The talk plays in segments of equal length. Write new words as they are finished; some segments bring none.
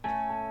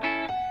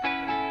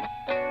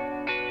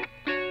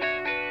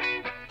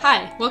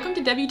Hi, welcome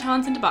to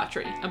Debutantes in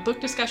Debauchery, a book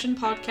discussion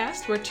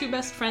podcast where two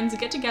best friends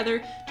get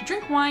together to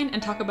drink wine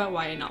and talk about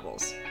YA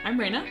novels. I'm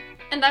Raina.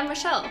 And I'm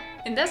Michelle.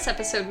 In this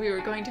episode, we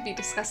were going to be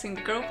discussing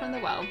The Girl from the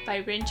Well by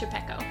Rin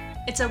Chupeco.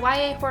 It's a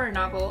YA horror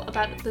novel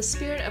about the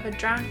spirit of a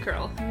drowned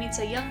girl who meets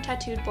a young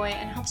tattooed boy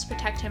and helps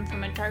protect him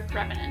from a dark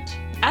revenant.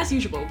 As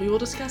usual, we will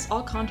discuss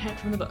all content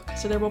from the book,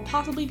 so there will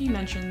possibly be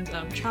mentions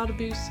of child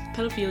abuse,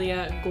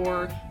 pedophilia,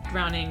 gore,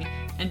 drowning,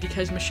 and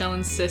because Michelle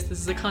insists this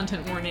is a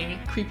content warning,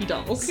 creepy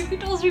dolls. Creepy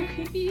dolls are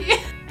creepy.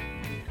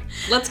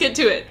 Let's get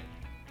to it.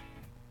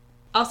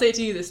 I'll say it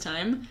to you this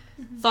time.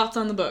 Thoughts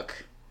on the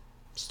book?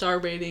 Star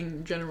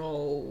rating,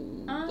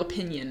 general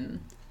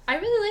opinion. I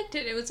really liked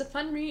it. It was a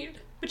fun read.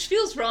 Which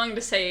feels wrong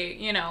to say,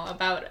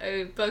 about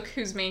a book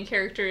whose main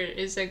character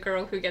is a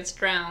girl who gets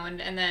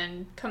drowned and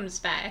then comes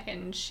back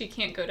and she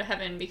can't go to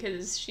heaven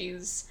because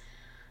she's,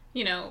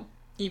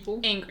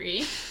 evil.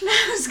 Angry,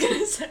 I was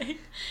gonna say.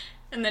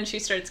 And then she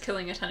starts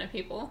killing a ton of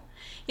people.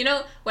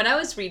 When I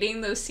was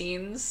reading those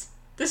scenes,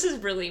 this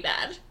is really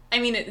bad. I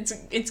mean,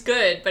 it's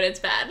good, but it's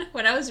bad.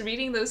 When I was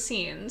reading those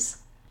scenes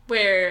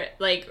where,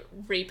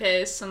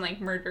 rapists and,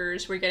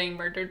 murderers were getting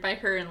murdered by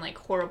her in,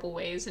 horrible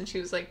ways, and she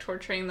was,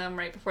 torturing them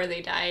right before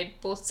they died,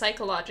 both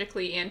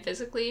psychologically and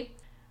physically,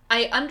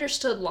 I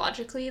understood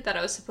logically that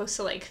I was supposed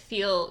to,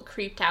 feel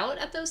creeped out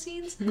at those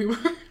scenes. We were.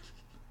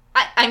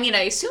 I mean,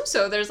 I assume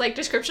so. There's,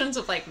 descriptions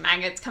of,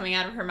 maggots coming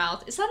out of her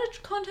mouth. Is that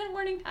a content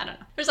warning? I don't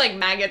know. There's,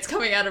 maggots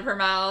coming out of her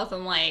mouth,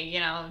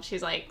 and,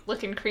 she's,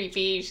 looking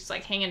creepy. She's,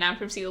 hanging down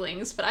from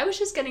ceilings. But I was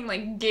just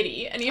getting,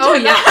 giddy. And you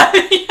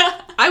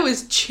yeah. I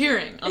was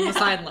cheering on the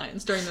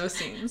sidelines during those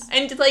scenes.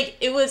 And,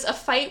 it was a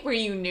fight where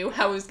you knew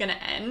how it was going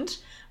to end,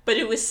 but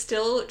it was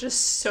still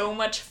just so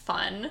much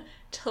fun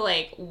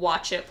to,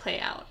 watch it play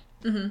out.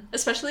 Mm-hmm.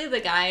 Especially the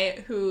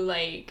guy who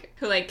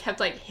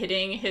kept,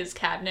 hitting his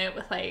cabinet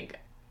with,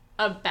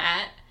 a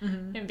bat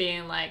and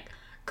being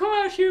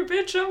come out here,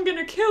 bitch, I'm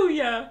gonna kill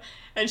ya.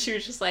 And she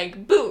was just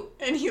boo.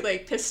 And he,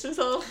 pissed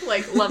himself.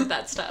 Loved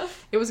that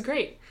stuff. It was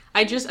great.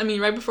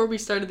 right before we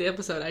started the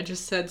episode, I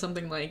just said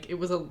something it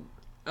was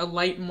a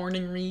light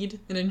morning read,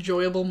 an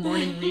enjoyable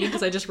morning read,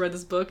 because I just read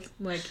this book,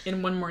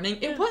 in one morning.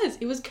 It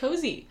was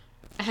cozy.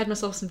 I had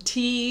myself some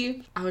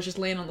tea. I was just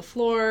laying on the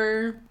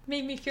floor.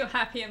 Made me feel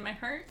happy in my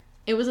heart.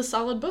 It was a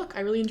solid book.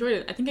 I really enjoyed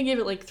it. I think I gave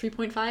it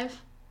 3.5.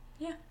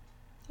 Yeah.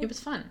 It was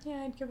fun.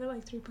 Yeah, I'd give it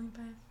 3.5.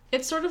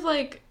 It's sort of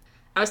I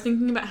was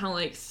thinking about how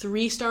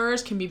 3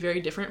 stars can be very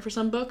different for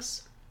some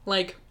books.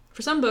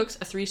 For some books,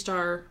 a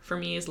 3-star for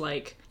me is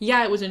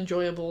yeah, it was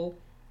enjoyable,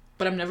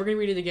 but I'm never going to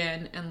read it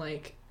again, and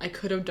I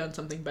could have done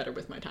something better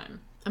with my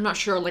time. I'm not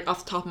sure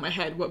off the top of my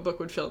head what book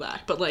would fill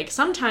that, but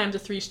sometimes a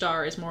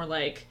 3-star is more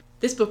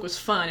this book was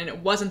fun and it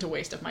wasn't a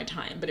waste of my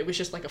time, but it was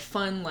just a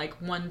fun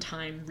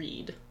one-time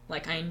read.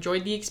 I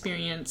enjoyed the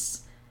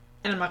experience,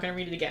 and I'm not going to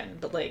read it again,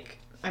 but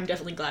I'm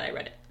definitely glad I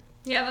read it.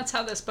 Yeah, that's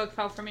how this book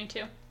felt for me,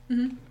 too.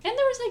 Mm-hmm. And there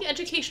was,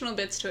 educational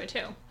bits to it,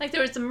 too. There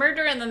was the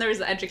murder, and then there was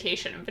the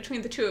education. And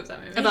between the two of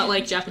them.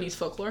 About, Japanese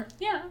folklore?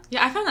 Yeah.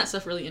 Yeah, I found that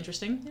stuff really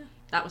interesting. Yeah.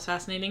 That was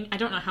fascinating. I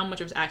don't know how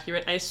much it was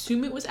accurate. I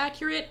assume it was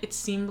accurate. It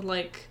seemed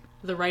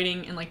the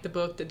writing in, the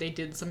book that they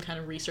did some kind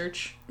of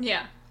research.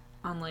 Yeah.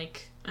 On,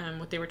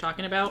 what they were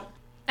talking about.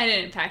 I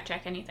didn't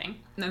fact-check anything.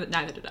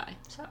 Neither did I.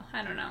 So,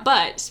 I don't know.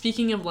 But,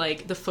 speaking of,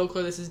 the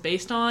folklore this is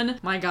based on,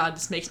 my god,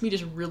 this makes me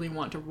just really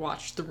want to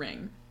watch The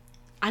Ring.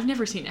 I've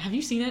never seen it. Have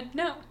you seen it?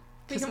 No.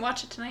 We can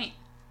watch it tonight.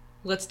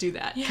 Let's do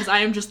that. Because I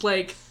am just,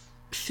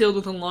 filled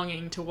with a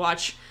longing to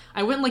watch.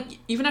 I went,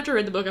 even after I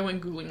read the book, I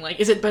went Googling,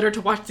 is it better to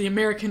watch the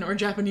American or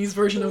Japanese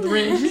version of The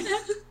Ring?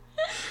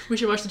 We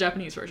should watch the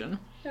Japanese version.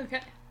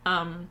 Okay.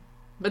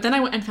 But then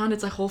I went and found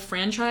it's a whole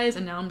franchise,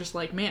 and now I'm just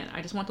man,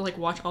 I just want to,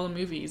 watch all the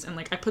movies. And,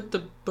 I put the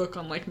book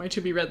on, my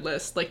to-be-read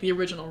list, the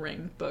original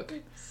Ring book.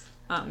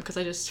 Because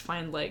I just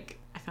find,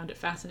 I found it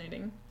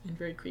fascinating and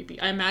very creepy.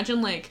 I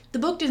imagine, the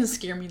book didn't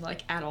scare me,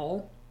 at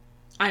all.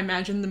 I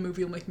imagine the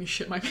movie will make me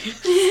shit my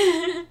pants.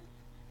 The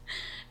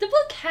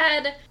book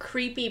had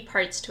creepy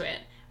parts to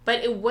it,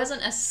 but it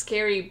wasn't a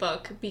scary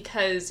book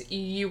because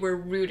you were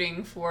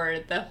rooting for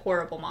the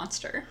horrible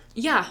monster.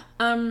 Yeah.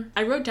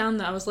 I wrote down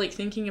that I was,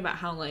 thinking about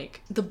how,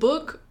 the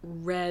book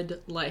read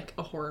like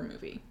a horror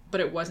movie, but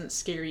it wasn't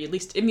scary. At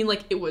least,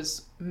 it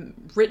was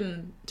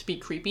written to be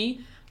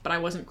creepy, but I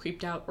wasn't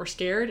creeped out or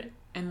scared.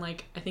 And,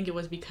 I think it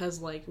was because,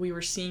 we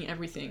were seeing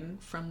everything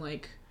from,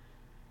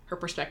 her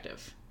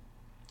perspective.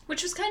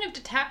 Which was kind of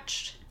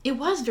detached. It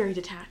was very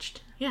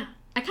detached. Yeah.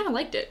 I kind of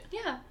liked it.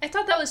 Yeah. I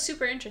thought that was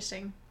super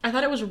interesting. I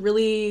thought it was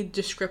really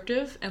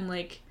descriptive and,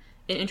 an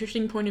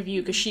interesting point of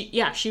view. Because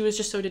she was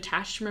just so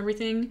detached from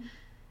everything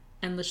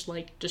and just,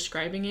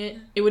 describing it.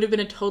 It would have been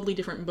a totally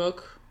different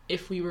book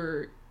if we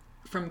were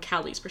from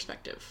Callie's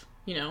perspective.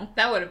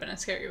 That would have been a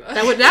scary book.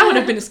 That would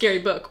have been a scary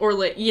book, or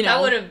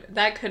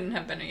that couldn't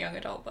have been a young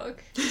adult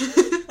book.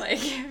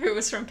 If it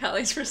was from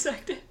Callie's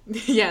perspective.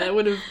 Yeah, that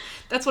would have.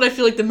 That's what I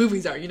feel the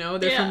movies are.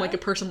 They're from a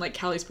person like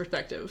Callie's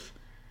perspective,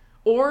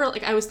 or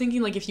I was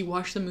thinking if you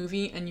watch the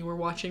movie and you were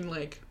watching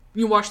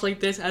you watched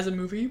this as a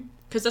movie,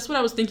 because that's what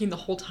I was thinking the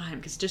whole time.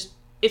 Because just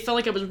it felt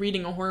like I was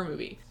reading a horror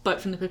movie, but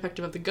from the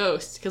perspective of the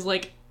ghost. Because,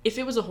 like, if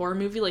it was a horror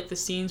movie, like the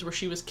scenes where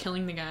she was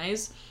killing the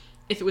guys,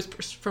 if it was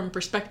from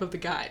perspective of the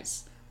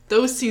guys,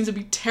 those scenes would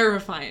be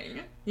terrifying,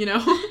 you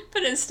know?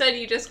 But instead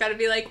you just gotta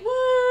be like, woo!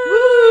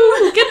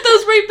 Woo! Get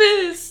those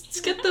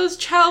rapists! Get those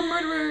child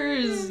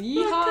murderers!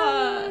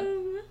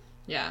 Yeehaw!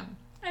 Yeah.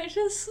 I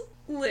just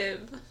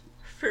live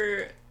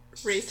for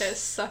rapists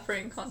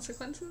suffering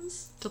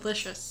consequences.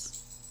 Delicious.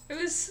 It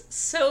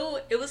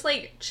was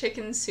like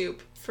chicken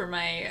soup for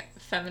my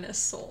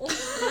feminist soul.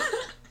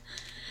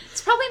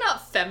 It's probably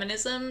not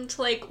feminism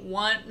to, like,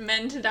 want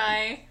men to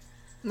die.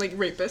 Like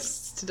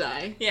rapists to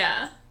die.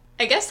 Yeah.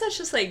 I guess that's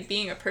just, like,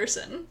 being a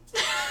person.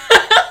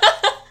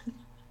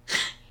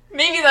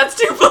 Maybe that's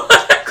too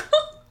political.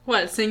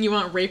 What, saying you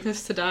want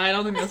rapists to die? I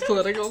don't think that's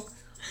political.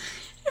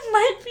 It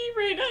might be,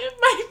 Raina. It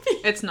might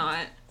be. It's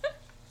not.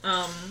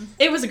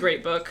 It was a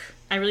great book.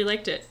 I really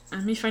liked it.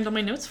 Let me find all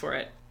my notes for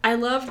it. I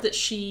loved that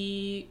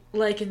she,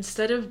 like,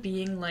 instead of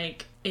being,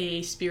 like,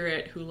 a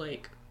spirit who,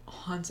 like,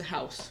 haunts a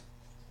house,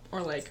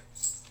 or, like,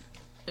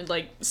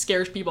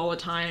 scares people all the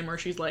time, or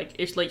she's, like,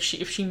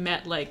 if she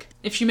met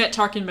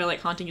Tarkin by,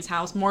 like, haunting his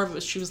house, more of it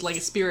was she was, like,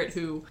 a spirit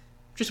who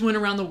just went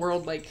around the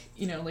world, like,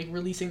 you know, like,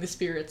 releasing the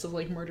spirits of,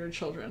 like, murdered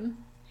children.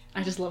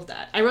 I just love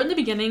that. I wrote in the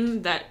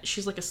beginning that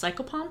she's, like, a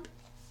psychopomp.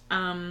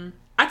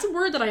 That's a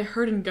word that I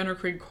heard in Gunner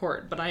Craig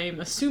Court, but I am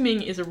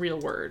assuming is a real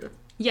word.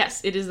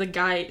 Yes, it is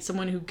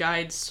someone who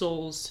guides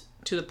souls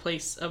to the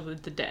place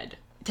of the dead.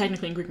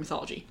 Technically in Greek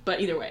mythology. But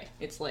either way,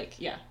 it's like,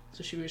 yeah.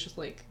 So she was just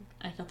like,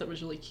 I thought that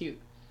was really cute.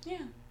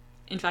 Yeah.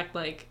 In fact,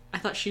 like, I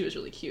thought she was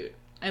really cute.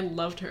 I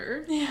loved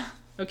her. Yeah.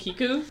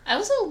 Okiku. I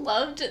also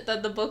loved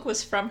that the book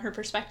was from her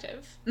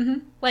perspective.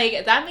 Mm-hmm.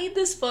 Like, that made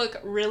this book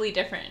really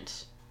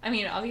different. I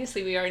mean,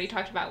 obviously we already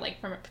talked about,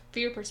 like, from a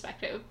fear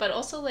perspective, but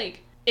also,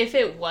 like, if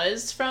it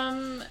was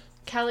from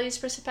Callie's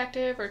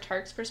perspective or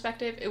Tark's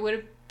perspective,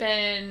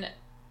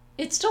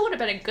 it still would have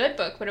been a good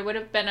book, but it would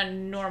have been a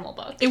normal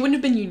book. It wouldn't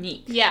have been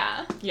unique.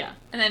 Yeah. Yeah.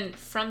 And then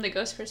from the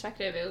ghost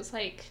perspective, it was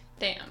like,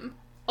 damn.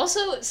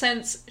 Also,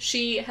 since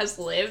she has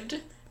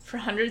lived for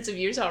hundreds of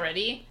years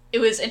already, it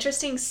was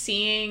interesting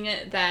seeing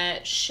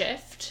that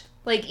shift.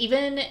 Like,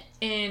 even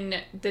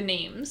in the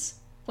names,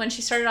 when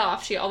she started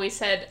off, she always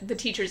said the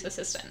teacher's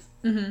assistant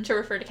to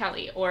refer to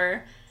Callie,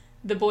 or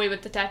the boy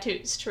with the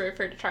tattoos to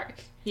refer to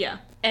Tark. Yeah.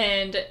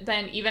 And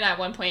then even at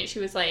one point, she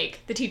was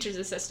like, the teacher's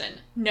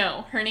assistant.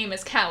 No, her name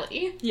is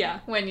Callie. Yeah.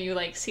 When you,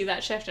 like, see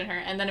that shift in her.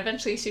 And then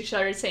eventually she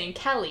started saying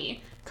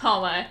Callie,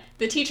 comma,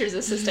 the teacher's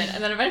assistant.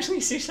 And then eventually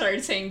she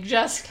started saying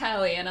just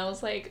Callie. And I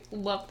was like,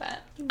 love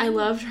that. I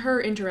loved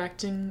her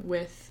interacting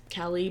with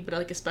Callie, but,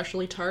 like,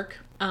 especially Tark.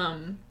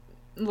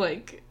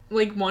 Like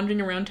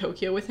wandering around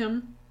Tokyo with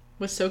him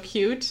was so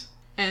cute.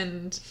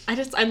 And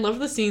I love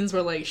the scenes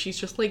where, like, she's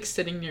just, like,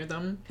 sitting near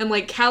them. And,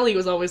 like, Callie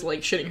was always, like,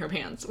 shitting her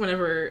pants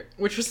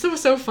which was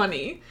so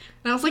funny.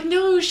 And I was like,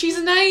 no,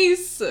 she's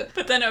nice!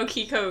 But then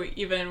Okiko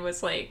even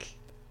was like,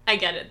 I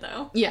get it,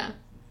 though. Yeah.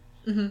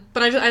 Mm-hmm.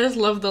 But I just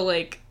love the,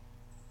 like,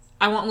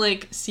 I want,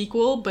 like,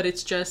 sequel, but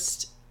it's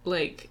just,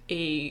 like,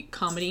 a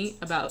comedy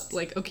about,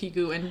 like,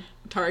 Okiku and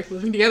Tarek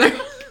living together.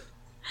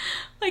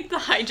 Like, the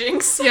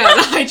hijinks. Yeah,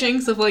 the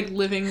hijinks of, like,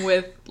 living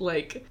with,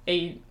 like,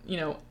 a, you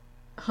know,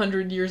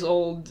 100 years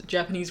old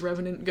Japanese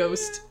revenant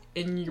ghost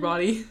in your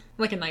body.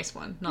 Like a nice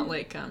one, not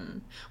like,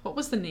 what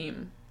was the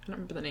name? I don't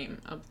remember the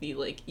name of the,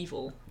 like,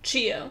 evil...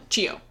 Chio,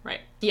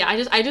 right. Yeah,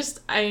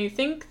 I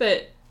think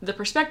that the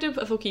perspective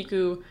of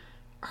Okiku,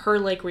 her,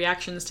 like,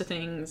 reactions to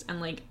things, and,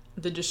 like,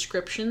 the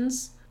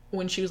descriptions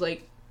when she was,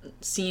 like,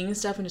 seeing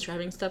stuff and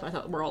describing stuff, I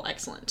thought were all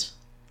excellent.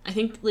 I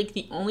think, like,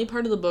 the only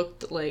part of the book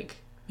that, like,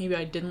 maybe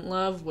I didn't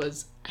love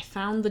was I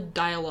found the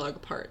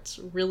dialogue parts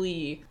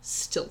really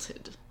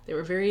stilted. They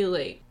were very,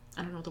 like,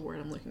 I don't know what the word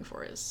I'm looking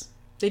for is.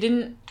 They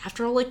didn't,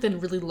 after all, like, the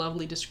really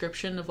lovely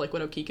description of, like,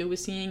 what Okiku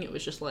was seeing, it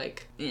was just,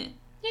 like, eh.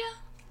 Yeah.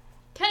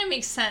 Kind of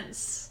makes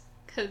sense,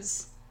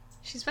 because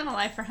she's been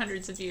alive for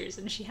hundreds of years,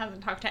 and she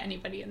hasn't talked to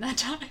anybody in that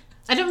time.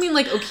 I don't mean,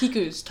 like,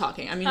 Okiku's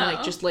talking. I mean,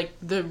 like, just, like,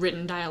 the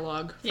written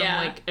dialogue from,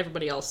 like,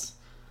 everybody else.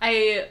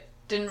 I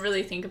didn't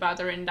really think about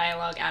the written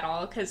dialogue at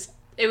all, because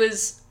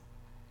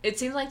it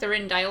seemed like the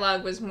written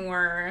dialogue was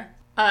more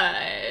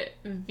a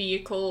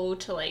vehicle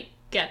to, like,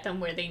 get them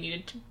where they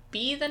needed to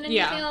be than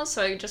anything else,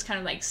 so I just kind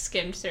of, like,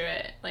 skimmed through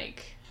it,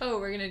 like, oh,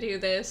 we're gonna do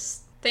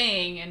this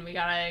thing, and we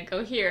gotta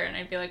go here, and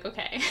I'd be like,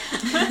 okay.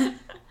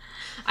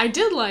 I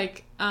did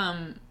like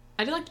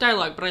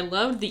dialogue, but I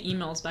loved the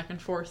emails back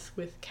and forth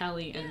with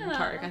Callie and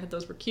Tarek. I thought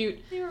those were cute.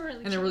 They were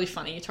really and they're really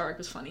funny. Tarek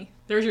was funny.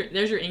 There's your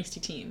angsty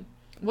teen.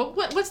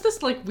 What's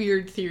this, like,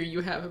 weird theory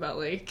you have about,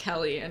 like,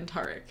 Callie and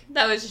Tarek?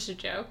 That was just a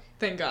joke.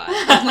 Thank God.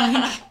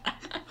 Like,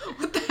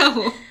 what the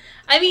hell?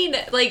 I mean,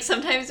 like,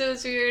 sometimes it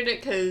was weird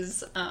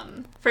because,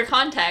 for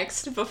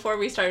context, before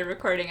we started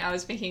recording, I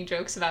was making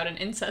jokes about an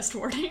incest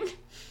warning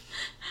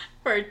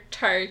for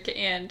Tark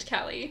and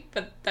Callie,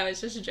 but that was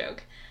just a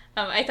joke.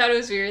 I thought it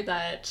was weird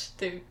that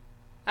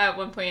at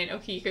one point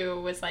Okiku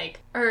was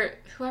like, or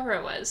whoever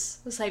it was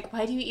like,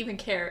 why do you even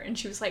care? And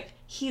she was like,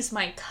 he's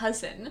my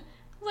cousin.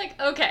 I'm like,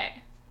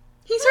 okay.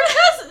 He's her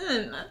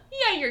cousin!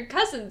 Yeah, you're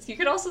cousins. You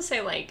could also say,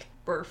 like,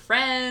 we're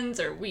friends,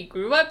 or we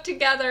grew up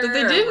together, But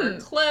they or didn't. we're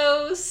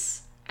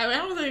close. I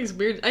don't think it's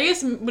weird. I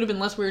guess it would have been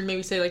less weird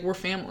maybe say, like, we're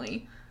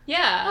family.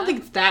 Yeah. I don't think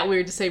it's that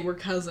weird to say we're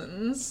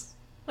cousins.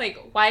 Like,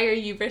 why are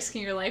you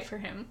risking your life for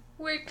him?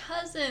 We're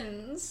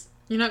cousins.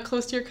 You're not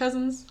close to your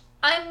cousins?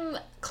 I'm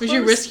close. Would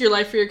you risk your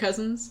life for your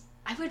cousins?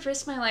 I would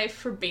risk my life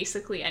for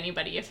basically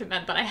anybody if it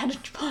meant that I had a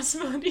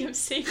possibility of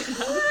saving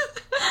them.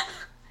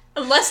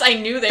 Unless I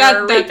knew they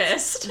were a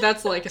rapist.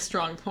 That's like a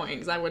strong point,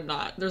 because I would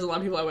not. There's a lot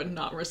of people I would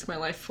not risk my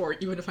life for,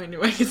 even if I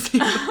knew I could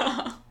save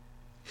them.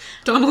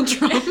 Donald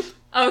Trump.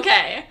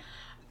 Okay.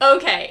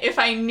 If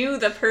I knew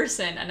the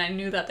person and I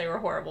knew that they were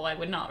horrible, I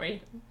would not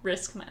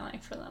risk my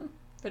life for them.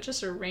 But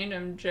just a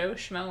random Joe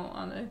Schmo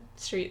on the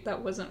street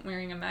that wasn't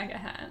wearing a MAGA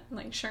hat,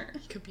 like, sure.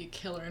 He could be a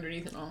killer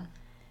underneath it all.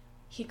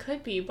 He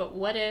could be, but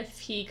what if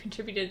he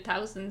contributed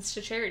thousands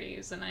to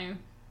charities and I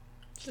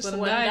just let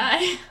him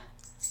die?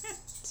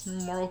 It's a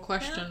moral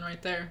question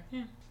right there.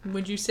 Yeah.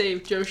 Would you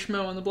save Joe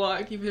Schmo on the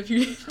block, even if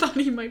you thought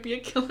he might be a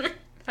killer?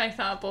 If I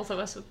thought both of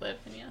us would live,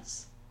 then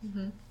yes.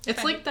 Mm-hmm.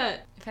 It's like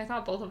that. If I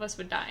thought both of us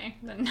would die,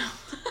 then no.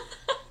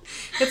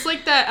 It's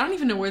like that. I don't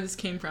even know where this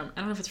came from. I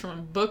don't know if it's from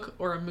a book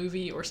or a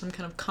movie or some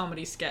kind of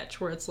comedy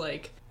sketch where it's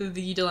like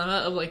the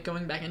dilemma of like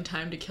going back in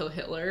time to kill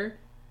Hitler,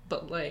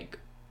 but like,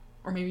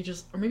 or maybe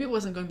it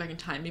wasn't going back in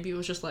time. Maybe it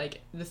was just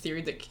like the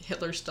theory that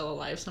Hitler's still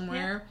alive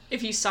somewhere. Yeah.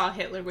 If you saw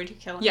Hitler, would you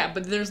kill him? Yeah,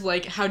 but there's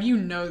like, how do you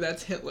know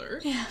that's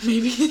Hitler? Yeah.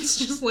 Maybe it's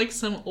just like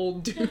some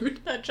old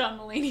dude. That John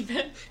Mulaney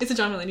bit. It's a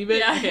John Mulaney bit?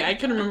 Yeah. Okay, I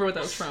couldn't remember what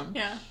that was from.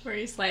 Yeah, where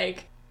he's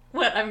like,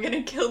 what, I'm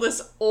gonna kill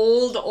this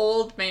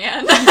old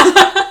man.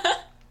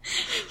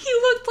 He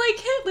looked like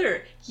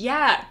Hitler.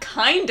 Yeah,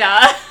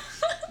 kinda.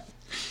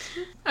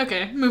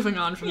 Okay, moving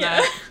on from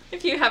that.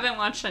 If you haven't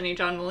watched any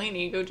John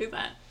Mulaney, go do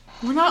that.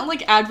 We're not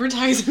like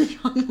advertising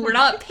John Mulaney. We're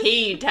not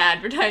paid to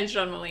advertise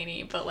John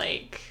Mulaney, but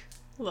like,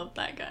 love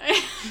that guy.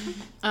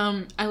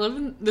 I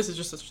love, this is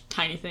just a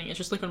tiny thing, it's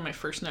just like one of my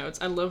first notes.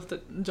 I love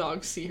that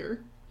dogs see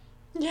her.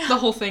 Yeah. The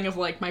whole thing of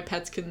like, my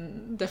pets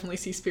can definitely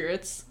see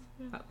spirits.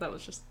 That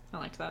was just, I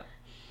liked that.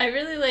 I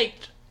really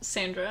liked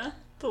Sandra,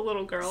 the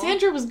little girl.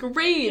 Sandra was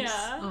great!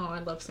 Yeah. Oh, I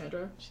love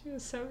Sandra. She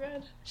was so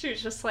good. She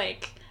was just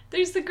like,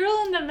 there's the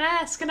girl in the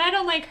mask, and I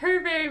don't like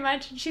her very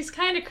much, and she's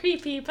kind of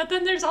creepy, but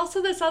then there's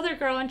also this other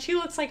girl, and she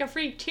looks like a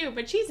freak too,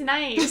 but she's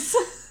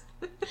nice.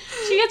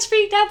 She gets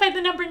freaked out by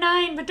the number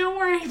 9, but don't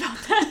worry about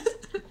that.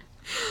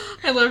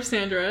 I love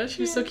Sandra.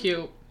 She was so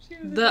cute.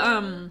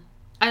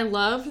 I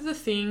love the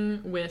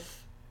thing with,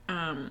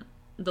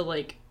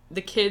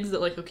 the kids that,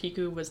 like,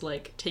 Okiku was,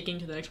 like, taking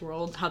to the next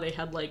world, how they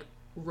had, like,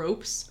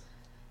 ropes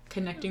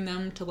connecting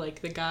them to,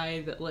 like, the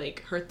guy that,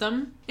 like, hurt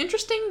them.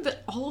 Interesting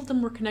that all of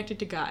them were connected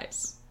to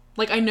guys.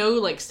 Like, I know,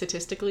 like,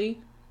 statistically,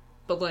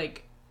 but,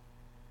 like,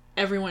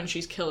 everyone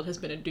she's killed has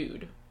been a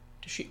dude.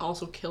 Does she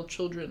also kill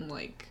children,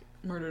 like,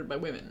 murdered by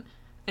women?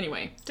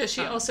 Anyway. Does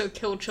she also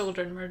kill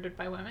children murdered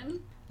by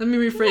women? Let me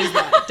rephrase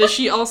that. Does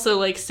she also,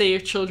 like,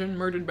 save children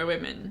murdered by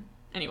women?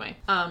 Anyway.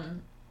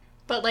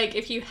 But, like,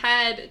 if you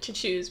had to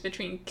choose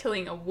between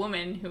killing a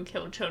woman who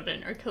killed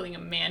children or killing a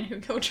man who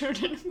killed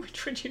children,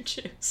 which would you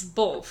choose?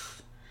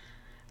 Both.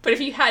 But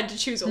if you had to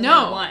choose only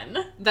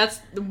one.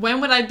 When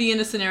would I be in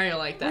a scenario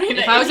like that? Right,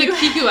 if I was a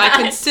Kiku, I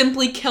could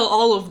simply kill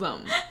all of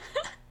them.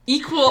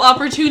 Equal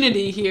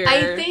opportunity here.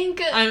 I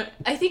think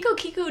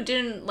Okiku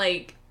didn't,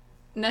 like,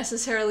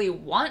 necessarily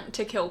want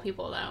to kill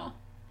people, though.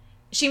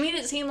 She made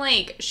it seem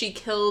like she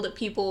killed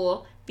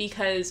people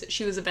because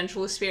she was a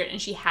vengeful spirit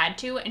and she had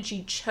to, and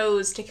she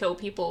chose to kill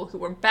people who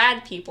were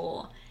bad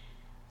people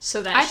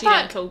so that she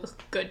didn't kill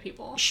good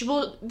people.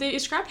 They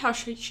described how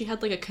she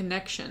had, like, a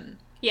connection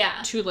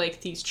to,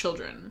 like, these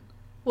children.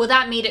 Well,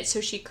 that made it so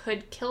she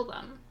could kill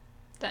them,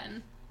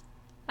 then.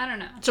 I don't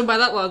know. So by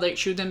that law, like,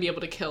 she would then be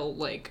able to kill,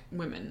 like,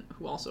 women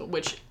who also,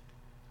 which,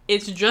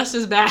 it's just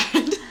as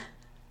bad.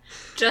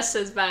 Just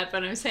as bad,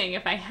 but I'm saying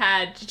if I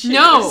had to choose.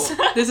 No!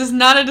 This is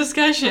not a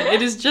discussion.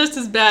 It is just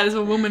as bad as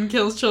a woman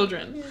kills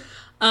children.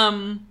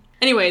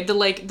 Anyway,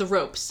 the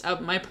ropes.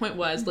 My point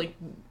was, like,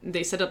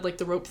 they set up, like,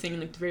 the rope thing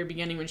in, like, the very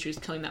beginning when she was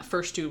killing that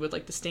first dude with,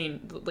 like,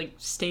 the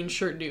stained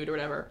shirt dude or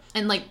whatever.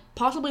 And, like,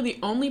 possibly the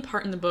only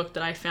part in the book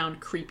that I found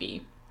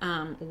creepy,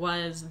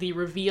 was the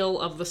reveal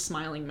of the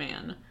smiling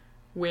man,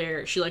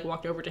 where she, like,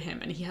 walked over to him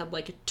and he had,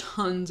 like,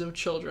 tons of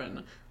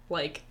children,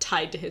 like,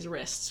 tied to his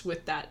wrists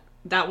with that.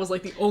 That was,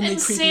 like, the only creepy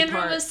part. And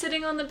Sandra was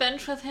sitting on the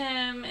bench with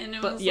him, and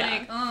it was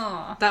like,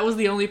 oh. That was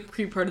the only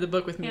creepy part of the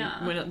book with me,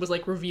 when it was,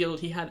 like,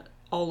 revealed he had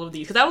all of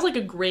these. Because that was, like,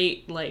 a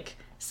great, like,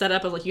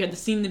 setup of, like, you had the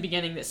scene in the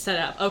beginning that set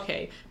up,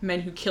 okay,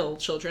 men who kill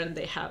children,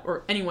 they have,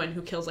 or anyone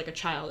who kills, like, a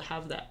child,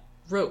 have that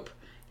rope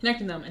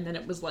connecting them. And then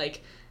it was,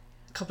 like,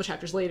 a couple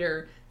chapters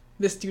later,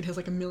 this dude has,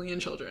 like, 1 million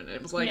children. And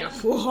it was, like,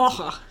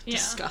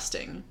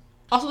 disgusting.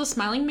 Also, the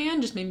smiling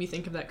man just made me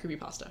think of that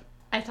creepypasta.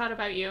 I thought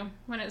about you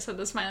when it said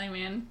the smiling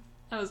man.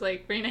 I was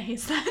like, Rena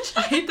hates that.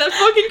 I hate that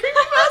fucking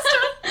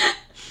creepypasta.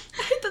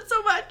 I hate that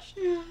so much.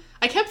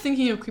 I kept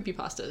thinking of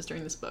creepypastas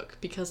during this book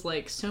because,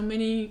 like, so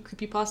many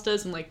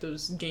creepypastas and, like,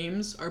 those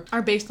games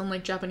are based on,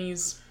 like,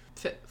 Japanese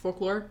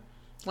folklore.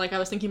 Like, I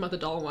was thinking about the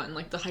doll one,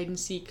 like the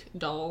hide-and-seek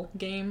doll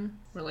game,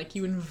 where, like,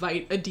 you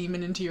invite a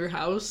demon into your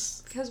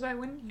house. Because why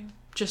wouldn't you?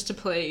 Just to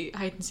play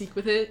hide-and-seek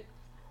with it.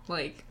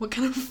 Like, what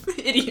kind of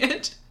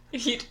idiot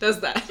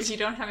does that? If you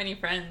don't have any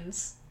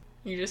friends,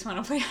 you just want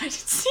to play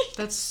hide-and-seek.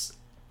 That's...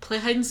 Play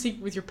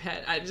hide-and-seek with your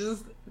pet.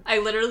 I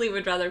literally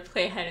would rather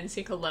play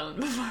hide-and-seek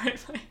alone before I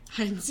play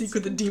hide-and-seek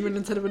with a demon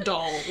instead of a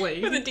doll.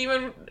 Like... with a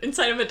demon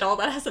inside of a doll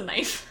that has a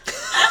knife.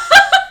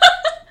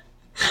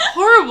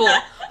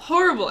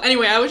 Horrible.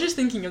 Anyway, I was just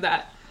thinking of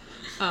that.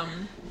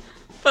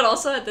 But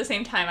also at the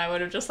same time, I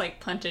would have just, like,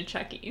 punted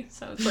Chucky.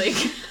 So it's like...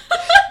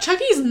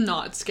 Chucky's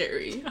not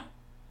scary.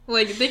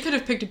 Like, they could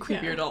have picked a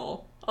creepier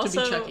doll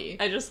also, to be Chucky.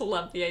 I just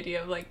love the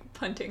idea of, like,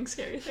 punting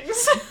scary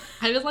things.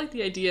 I just like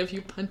the idea of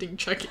you punting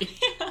Chucky.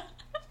 Yeah.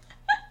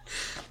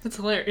 That's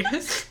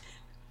hilarious.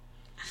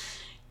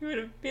 You would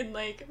have been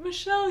like,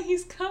 Michelle,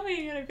 he's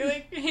coming. And I'd be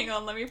like, hang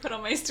on, let me put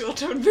on my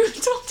steel-toed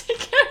boots. I'll take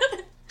care of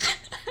it.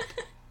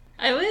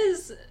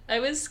 I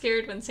was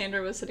scared when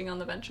Sandra was sitting on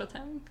the bench with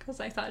him because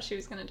I thought she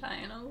was going to die.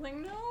 And I was like,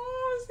 no,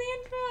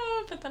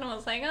 Sandra. But then I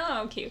was like,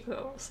 oh, okay, cool.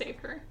 I'll save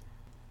her.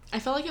 I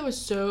felt like it was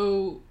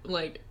so,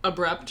 like,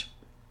 abrupt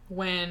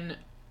when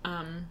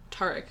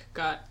Tarek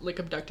got, like,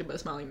 abducted by the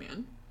Smiling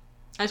Man.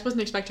 I just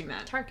wasn't expecting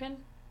that.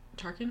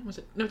 Tarkin? Was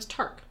it? No, it's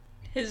Tark.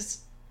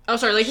 Oh,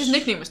 sorry, like, his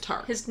nickname was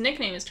Tark. His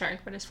nickname is Tark,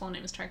 but his full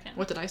name is Tarkin.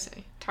 What did I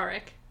say?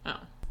 Tarek. Oh.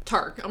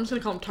 Tark. I'm just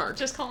gonna call him Tark.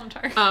 Just call him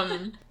Tark.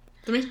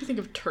 That makes me think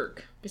of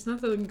Turk.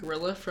 Isn't that the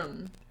gorilla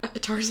from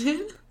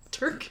Tarzan?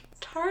 Turk?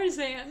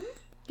 Tarzan?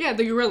 Yeah,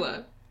 the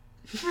gorilla.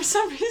 For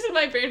some reason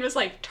my brain was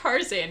like,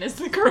 Tarzan is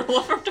the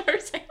gorilla from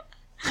Tarzan.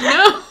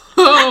 No!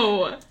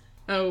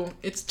 Oh,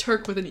 it's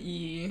Turk with an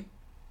E.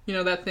 You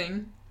know that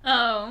thing?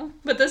 Oh,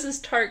 but this is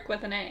Tark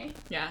with an A.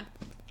 Yeah.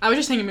 I was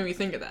just saying it made me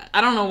think of that. I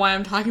don't know why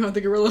I'm talking about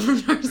the gorilla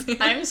from Tarzan.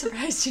 I'm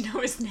surprised you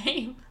know his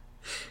name.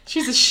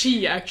 She's a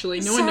she, actually.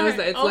 No one knows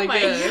that. It's like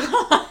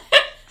God.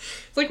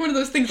 It's like one of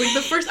those things. Like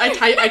the first I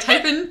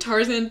type in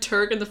Tarzan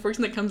Turk, and the first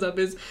thing that comes up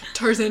is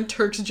Tarzan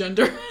Turk's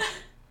gender.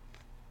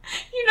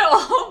 You know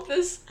all of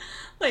this,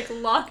 like,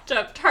 locked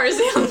up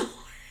Tarzan lore.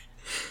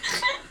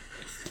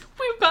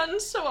 We've gotten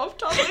so off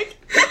topic.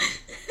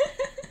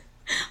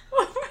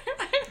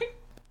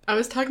 I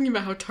was talking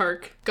about how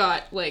Tark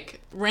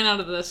ran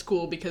out of the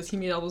school because he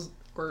made all those,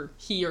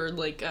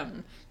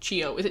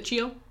 Chio. Is it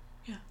Chio?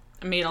 Yeah.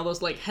 Made all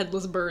those, like,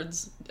 headless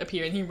birds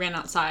appear, and he ran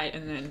outside,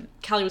 and then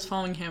Callie was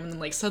following him, and then,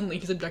 like, suddenly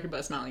he's abducted by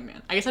a Smiling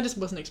Man. I guess I just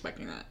wasn't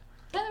expecting that.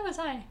 Neither was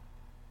I.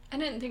 I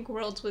didn't think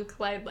worlds would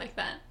collide like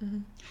that. Mm-hmm.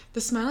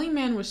 The Smiling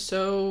Man was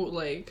so,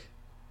 like,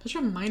 such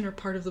a minor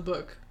part of the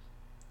book.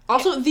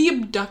 Also, the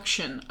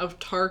abduction of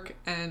Tark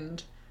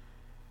and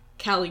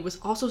Callie was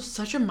also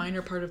such a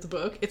minor part of the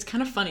book. It's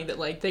kind of funny that,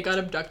 like, they got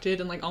abducted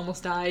and, like,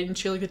 almost died, and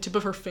she had, like, the tip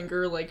of her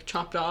finger, like,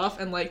 chopped off,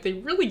 and, like, they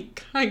really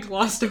kind of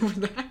glossed over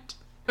that.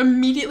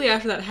 Immediately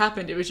after that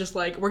happened, it was just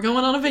like, we're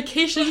going on a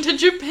vacation to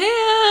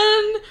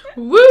Japan!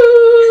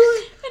 Woo!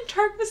 And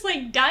Tark was,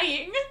 like,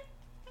 dying.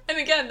 And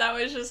again, that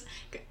was just...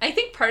 I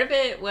think part of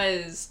it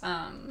was,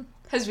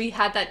 because we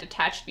had that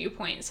detached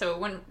viewpoint, so it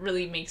wouldn't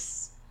really make...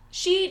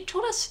 She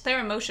told us their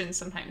emotions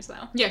sometimes,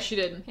 though. Yeah, she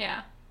did.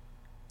 Yeah.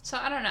 So,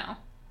 I don't know.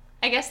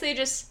 I guess they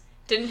just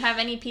didn't have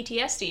any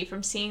PTSD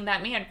from seeing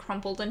that man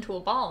crumpled into a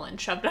ball and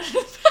shoved under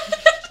the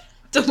bed.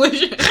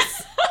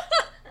 Delicious.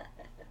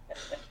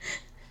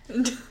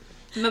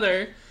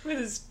 Another. With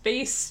his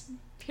face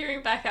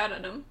peering back out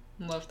at him.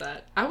 Love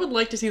that. I would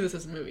like to see this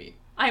as a movie.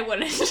 I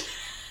wouldn't.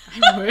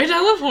 I would.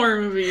 I love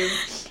horror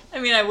movies. I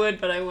mean, I would,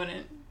 but I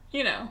wouldn't.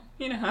 You know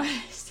how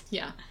it is.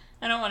 Yeah.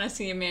 I don't want to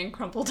see a man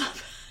crumpled up.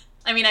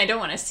 I mean, I don't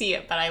want to see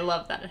it, but I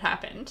love that it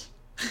happened.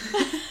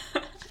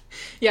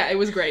 Yeah, it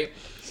was great.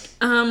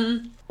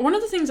 One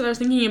of the things that I was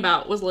thinking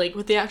about was, like,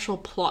 with the actual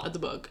plot of the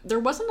book, there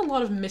wasn't a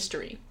lot of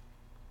mystery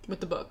with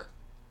the book.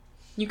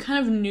 You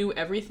kind of knew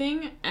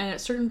everything, and at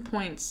certain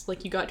points,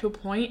 like, you got to a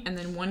point, and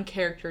then one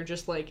character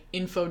just, like,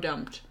 info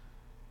dumped,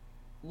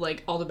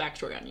 like, all the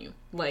backstory on you.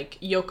 Like,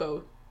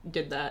 Yoko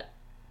did that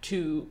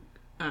to,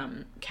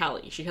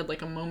 Callie. She had,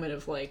 like, a moment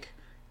of, like,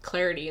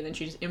 clarity, and then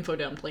she just info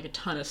dumped, like, a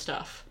ton of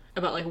stuff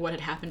about, like, what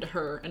had happened to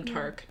her and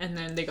Tark, and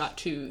then they got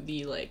to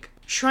the, like,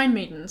 Shrine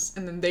Maidens,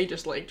 and then they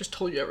just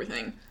told you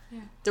everything.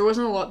 Yeah. There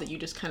wasn't a lot that you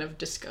just kind of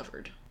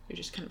discovered. It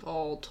was just kind of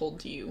all told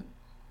to you.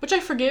 Which I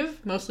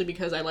forgive, mostly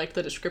because I liked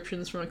the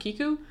descriptions from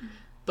Akiku,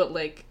 but,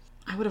 like,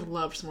 I would have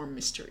loved some more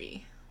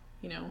mystery,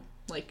 you know?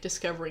 Like,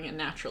 discovering it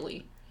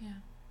naturally. Yeah.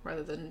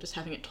 Rather than just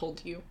having it told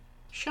to you.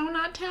 Show,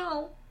 not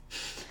tell.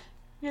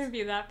 You're gonna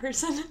be that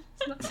person.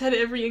 Said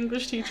every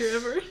English teacher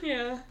ever.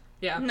 Yeah.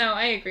 Yeah. No,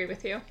 I agree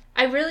with you.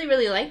 I really,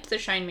 really liked the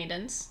Shrine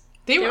Maidens.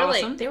 They were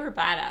awesome. They were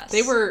badass.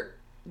 They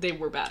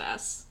were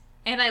badass.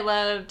 And I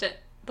loved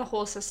the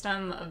whole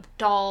system of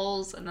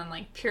dolls and then,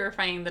 like,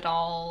 purifying the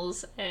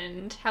dolls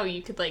and how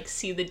you could, like,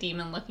 see the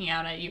demon looking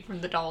out at you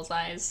from the doll's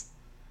eyes.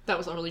 That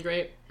was all really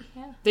great.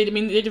 Yeah. They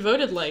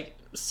devoted, like,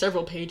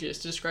 several pages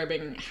to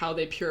describing how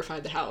they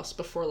purified the house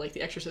before, like,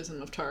 the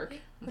exorcism of Tark.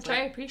 Which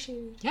I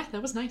appreciated. Yeah,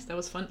 that was nice. That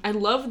was fun. I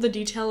love the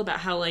detail about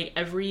how, like,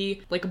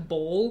 every, like,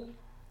 bowl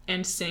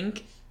and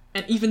sink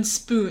and even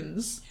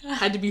spoons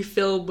had to be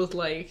filled with,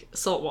 like,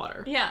 salt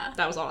water. Yeah.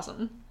 That was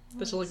awesome.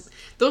 Those are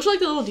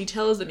the little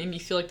details that made me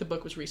feel like the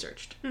book was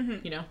researched.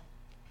 Mm-hmm. You know?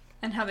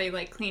 And how they,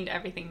 like, cleaned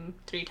everything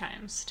 3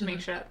 times to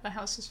make sure that the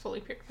house was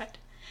fully purified.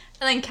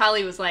 And then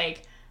Callie was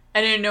like,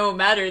 I didn't know it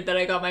mattered that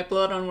I got my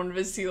blood on one of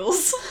his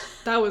seals.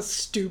 That was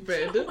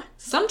stupid.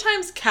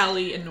 Sometimes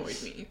Callie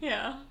annoyed me.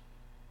 Yeah.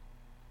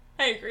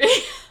 I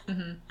agree.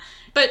 Mm-hmm.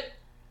 But,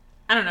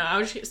 I don't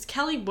know,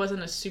 Callie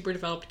wasn't a super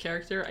developed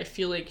character. I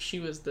feel like she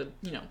was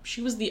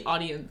the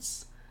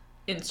audience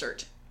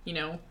insert, you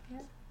know? Yeah.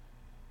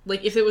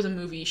 Like, if it was a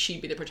movie,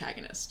 she'd be the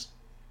protagonist.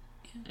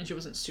 Yeah. And she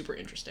wasn't super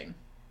interesting.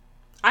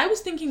 I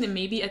was thinking that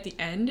maybe at the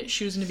end,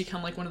 she was going to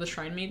become, like, one of the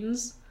Shrine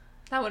Maidens.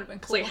 That would have been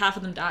cool. Like, half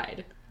of them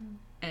died.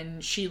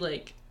 And she,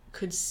 like,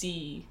 could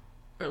see,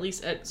 or at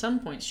least at some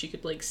points, she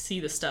could, like,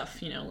 see the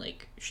stuff, you know?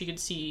 Like, she could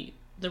see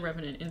the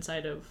Revenant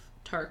inside of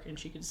Tark, and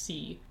she could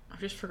see... I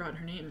just forgot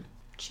her name.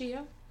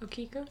 Chiyo?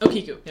 Okiku? Oh,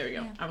 Kiku. There we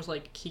go. Yeah. I was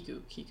like, Kiku.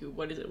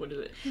 What is it?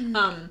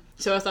 Mm-hmm.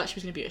 So I thought she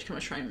was going to become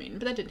a Shrine Maiden,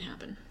 but that didn't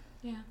happen.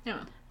 Yeah.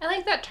 Yeah. I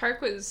like that Tark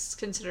was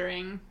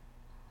considering...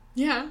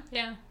 Yeah.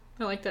 Yeah.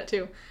 I like that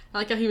too. I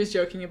like how he was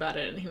joking about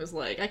it, and he was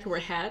like, I could wear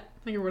a hat.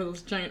 I could wear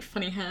those giant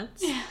funny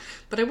hats. Yeah.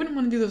 But I wouldn't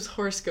want to do those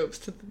horoscopes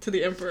to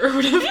the Emperor or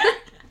whatever.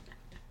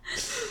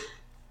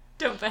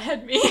 Don't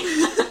behead me.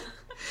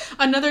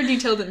 Another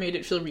detail that made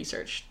it feel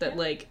researched, that,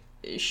 like,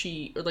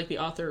 she, or, like, the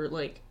author,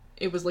 like,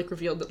 it was, like,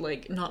 revealed that,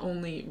 like, not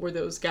only were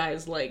those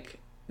guys, like,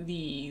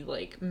 the,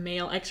 like,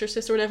 male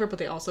exorcists or whatever, but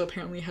they also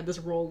apparently had this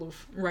role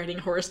of writing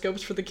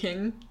horoscopes for the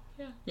king.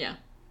 Yeah. Yeah.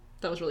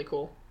 That was really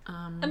cool.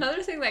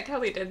 Another thing that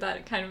Kelly did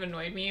that kind of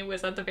annoyed me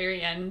was at the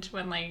very end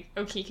when, like,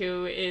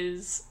 Okiku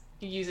is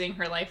using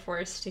her life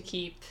force to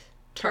keep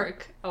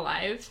Tark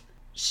alive.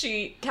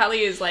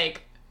 Kelly is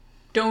like,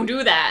 don't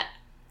do that.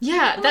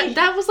 Yeah,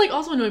 that was, like,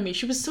 also annoyed me.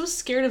 She was so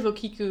scared of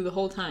Okiku the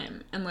whole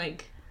time, and,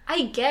 like...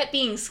 I get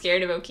being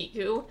scared of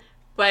Okiku,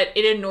 but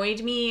it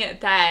annoyed me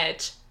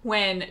that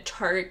when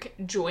Tark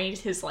joined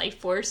his life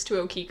force to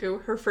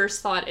Okiku, her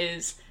first thought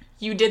is,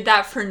 you did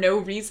that for no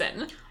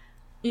reason.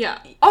 Yeah.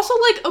 Also,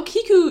 like,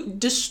 Okiku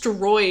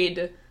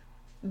destroyed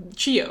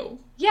Chiyo.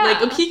 Yeah. Like,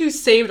 Okiku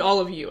saved all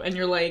of you, and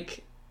you're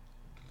like...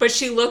 But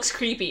she looks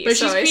creepy, but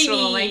so she's I still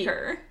don't creepy. like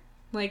her.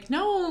 Like,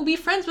 no, be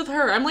friends with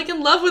her. I'm, like,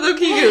 in love with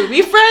Okiku.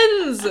 Be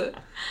friends!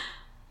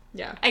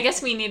 Yeah. I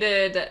guess we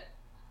needed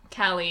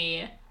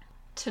Callie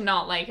to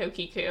not like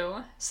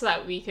Okiku so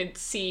that we could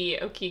see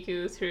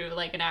Okiku through,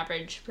 like, an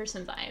average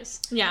person's eyes.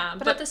 Yeah,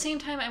 But at the same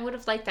time, I would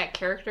have liked that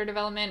character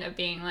development of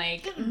being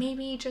like,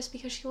 maybe just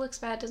because she looks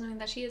bad doesn't mean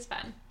that she is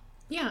bad.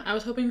 Yeah, I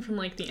was hoping from,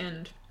 like, the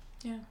end.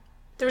 Yeah.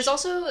 There was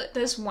also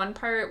this one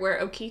part where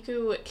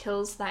Okiku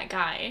kills that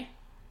guy.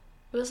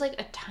 It was, like,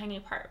 a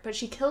tiny part, but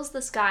she kills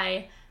this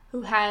guy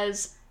who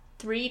has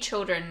 3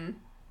 children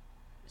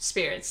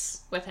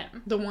spirits with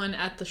him. The one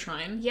at the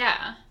shrine?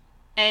 Yeah.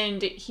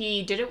 And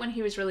he did it when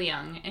he was really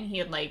young, and he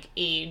had, like,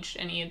 aged,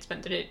 and he had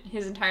spent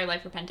his entire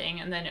life repenting,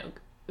 and then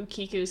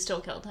Okiku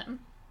still killed him.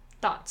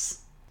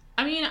 Thoughts?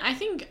 I mean, I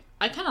think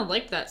I kind of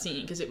liked that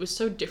scene, because it was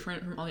so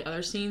different from all the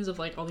other scenes of,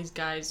 like, all these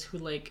guys who,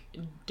 like,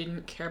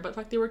 didn't care about the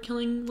fact they were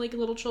killing, like,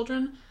 little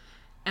children.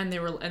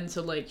 And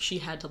so, like, she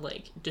had to,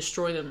 like,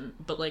 destroy them.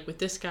 But, like, with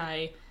this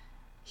guy,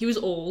 he was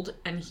old,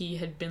 and he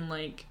had been,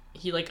 like,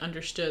 he, like,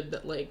 understood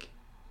that, like,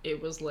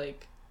 it was,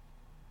 like,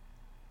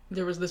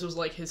 this was,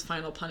 like, his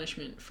final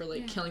punishment for,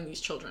 like, killing these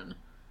children.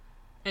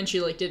 And she,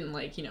 like, didn't,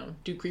 like, you know,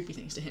 do creepy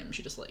things to him.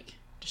 She just, like,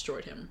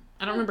 destroyed him.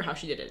 I don't remember how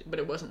she did it, but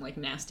it wasn't, like,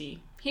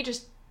 nasty. She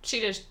just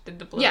did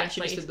the blood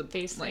she just did the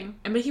face like, thing.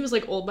 but he was,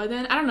 like, old by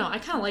then. I don't know. I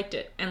kind of liked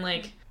it. And,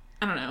 like,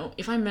 I don't know.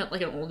 If I met,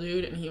 like, an old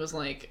dude and he was,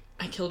 like,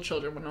 I killed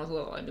children when I was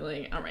little, I'd be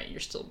like, all right, you're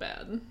still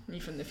bad.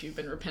 Even if you've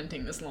been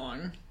repenting this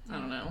long. I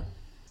don't know.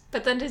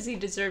 But then does he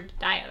deserve to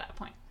die at that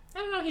point? I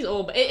don't know, he's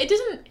old, but it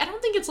doesn't, I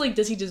don't think it's like,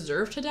 does he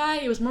deserve to die?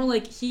 It was more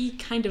like, he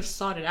kind of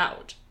sought it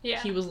out.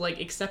 Yeah. He was, like,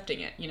 accepting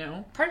it, you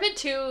know? Part of it,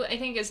 too, I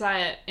think, is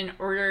that in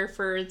order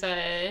for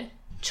the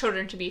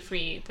children to be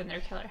free, then their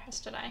killer has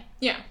to die.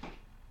 Yeah.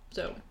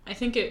 So, I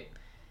think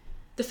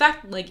the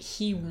fact, like,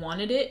 he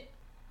wanted it,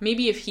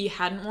 maybe if he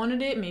hadn't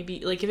wanted it, maybe,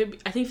 like, feel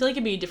like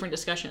it'd be a different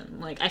discussion.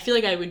 Like, I feel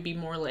like I would be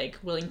more, like,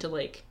 willing to,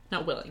 like,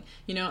 not willing,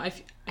 you know? I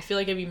feel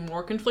like I'd be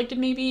more conflicted,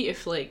 maybe,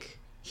 if, like,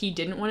 he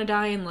didn't want to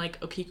die and, like,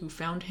 Okiku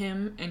found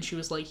him and she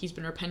was like, he's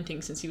been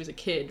repenting since he was a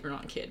kid, or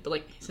not a kid, but,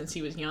 like, since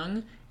he was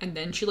young, and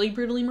then she, like,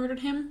 brutally murdered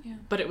him. Yeah.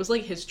 But it was,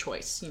 like, his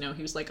choice, you know?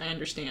 He was like, I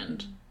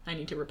understand. I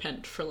need to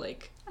repent for,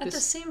 like, At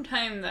the same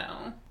time,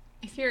 though,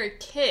 if you're a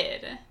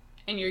kid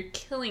and you're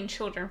killing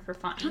children for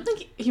fun... I don't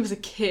think he was a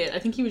kid. I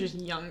think he was just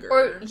younger.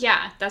 Or,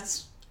 yeah,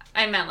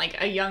 I meant, like,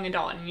 a young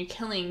adult and you're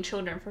killing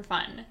children for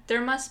fun.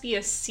 There must be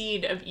a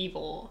seed of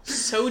evil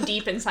so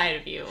deep inside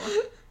of you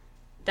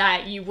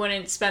that you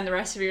wouldn't spend the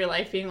rest of your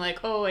life being like,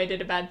 oh, I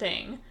did a bad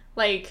thing.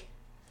 Like,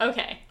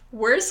 Okay.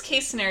 Worst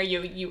case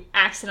scenario, you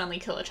accidentally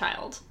kill a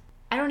child.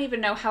 I don't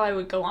even know how I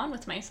would go on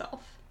with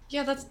myself.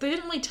 Yeah, they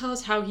didn't really tell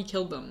us how he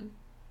killed them.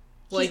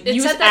 Like,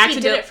 it said that he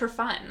did it for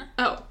fun.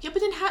 Oh, yeah,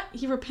 but then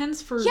he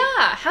repents for... Yeah,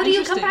 how do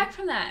you come back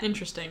from that?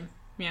 Interesting,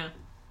 yeah.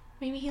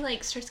 Maybe he,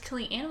 like, starts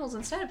killing animals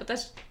instead, but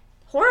that's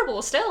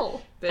horrible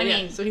still. I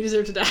mean... So he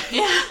deserved to die.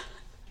 Yeah.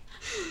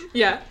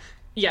 Yeah.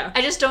 Yeah.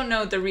 I just don't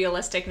know the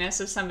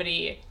realisticness of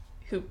somebody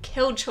who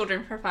killed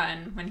children for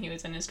fun when he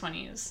was in his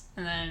 20s,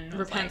 and then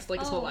repents like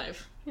his whole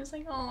life. He was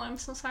like, oh, I'm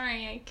so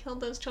sorry, I killed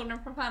those children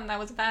for fun. That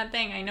was a bad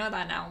thing. I know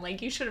that now.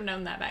 Like, you should have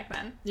known that back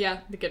then.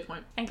 Yeah, the good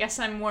point. I guess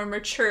I'm more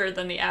mature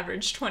than the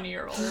average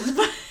 20-year-old,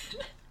 but...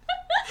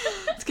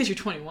 It's because you're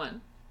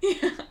 21.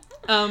 Yeah.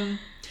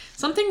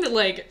 Something that,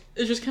 like,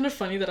 is just kind of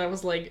funny that I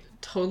was, like,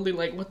 totally,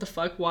 like, what the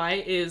fuck,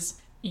 why,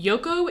 is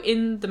Yoko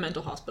in the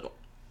mental hospital.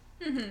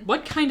 Mm-hmm.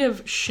 What kind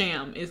of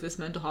sham is this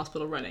mental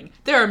hospital running?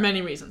 There are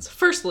many reasons.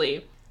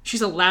 Firstly,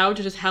 she's allowed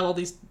to just have all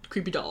these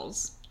creepy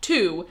dolls.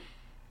 2,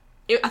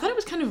 I thought it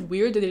was kind of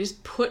weird that they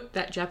just put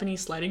that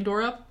Japanese sliding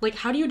door up. Like,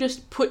 how do you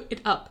just put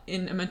it up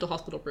in a mental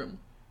hospital room?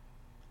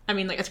 I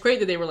mean, like, it's great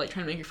that they were, like,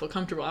 trying to make you feel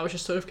comfortable. I was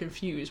just sort of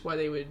confused why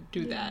they would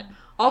do that.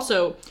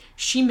 Also,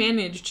 she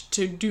managed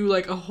to do,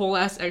 like, a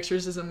whole-ass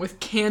exorcism with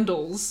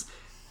candles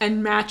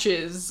and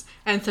matches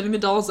and setting the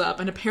dolls up,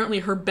 and apparently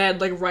her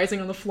bed, like,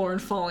 rising on the floor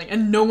and falling,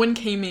 and no one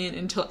came in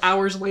until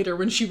hours later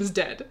when she was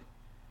dead.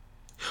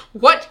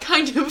 What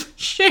kind of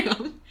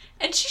sham?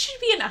 And she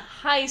should be in a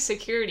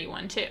high-security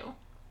one, too.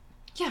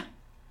 Yeah.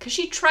 Because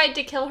she tried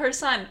to kill her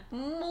son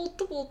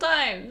multiple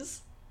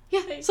times.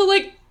 Yeah, so,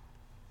 like,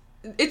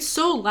 it's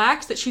so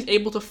lax that she's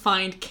able to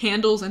find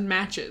candles and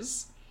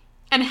matches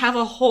and have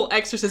a whole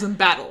exorcism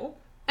battle,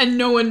 and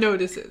no one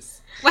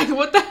notices. Like,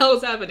 what the hell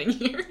is happening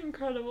here?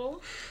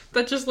 Incredible.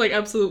 That just, like,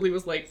 absolutely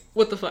was like,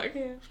 what the fuck?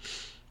 Yeah.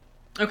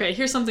 Okay,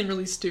 here's something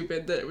really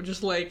stupid that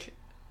just, like,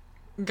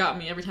 got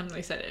me every time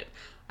they said it.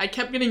 I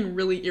kept getting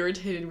really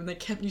irritated when they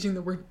kept using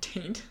the word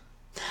taint.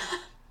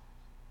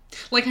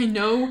 Like, I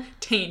know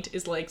taint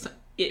is, like,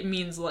 it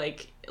means,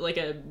 like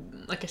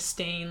a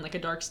stain, like a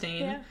dark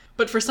stain. Yeah.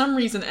 But for some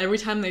reason, every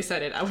time they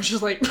said it, I was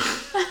just like...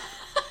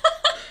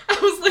 I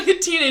was like a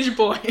teenage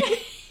boy.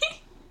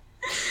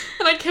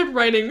 And I kept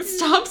writing,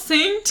 stop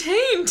saying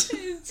taint!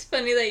 It's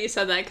funny that you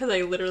said that, because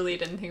I literally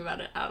didn't think about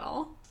it at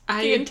all.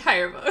 The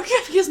entire book.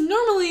 Because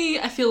normally,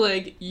 I feel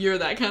like you're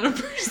that kind of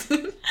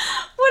person.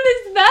 What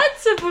is that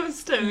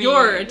supposed to mean?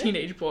 You're a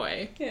teenage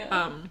boy.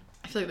 Yeah.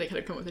 I feel like they could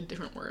have come up with a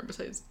different word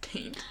besides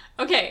taint.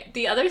 Okay,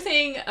 the other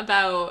thing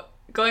about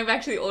going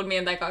back to the old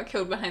man that got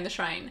killed behind the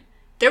shrine,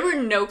 there were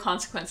no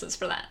consequences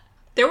for that.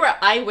 There were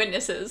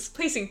eyewitnesses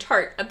placing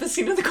Tart at the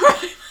scene of the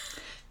crime.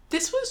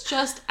 This was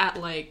just at,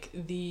 like,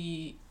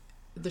 the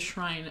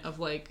shrine of,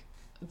 like,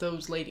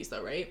 those ladies,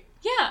 though, right?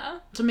 Yeah.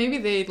 So maybe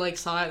they, like,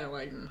 saw it and they're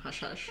like, hush,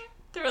 hush.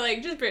 They were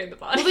like, just bury the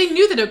body. Well, they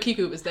knew that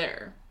Okiku was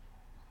there.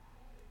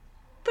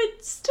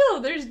 But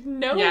still, there's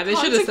no they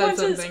should have said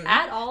something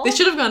at all. They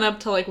should have gone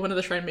up to, like, one of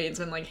the shrine maidens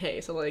and, like, hey,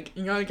 so, like,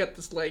 you know, I got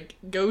this, like,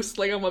 ghost,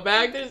 like, on my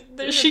back.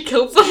 She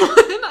killed someone.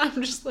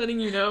 I'm just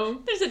letting you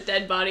know. There's a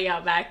dead body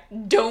out back.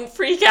 Don't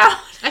freak out.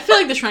 I feel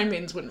like the shrine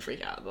maidens wouldn't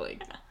freak out.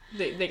 Like,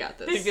 they got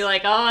this. They'd be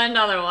like, oh,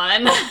 another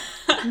one.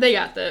 They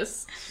got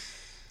this.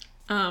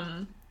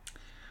 I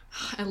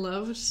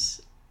loved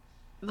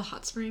the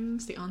hot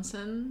springs, the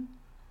onsen.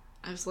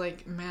 I was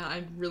like, man,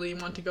 I really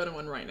want to go to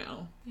one right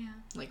now. Yeah.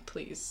 Like,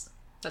 please.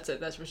 That's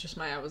it. That was just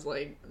I was,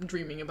 like,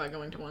 dreaming about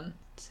going to one.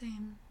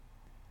 Same.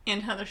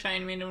 And how the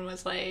Shrine Maiden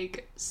was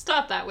like,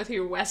 stop that with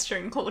your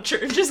Western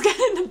culture. Just get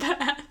in the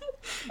bath.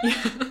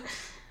 Yeah.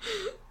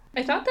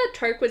 I thought that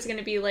Tark was going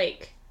to be,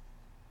 like,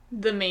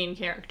 the main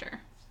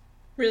character.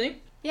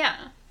 Really?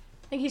 Yeah.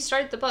 Like, he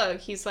started the book.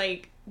 He's,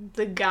 like,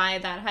 the guy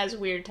that has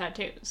weird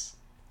tattoos.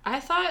 I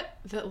thought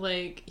that,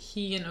 like,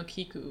 he and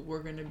Okiku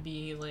were going to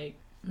be, like,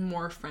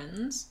 more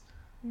friends.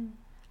 Mm.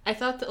 I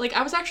thought that, like,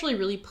 I was actually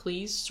really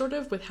pleased, sort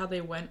of, with how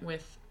they went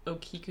with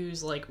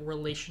Okiku's, like,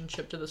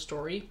 relationship to the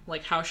story.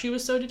 Like, how she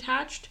was so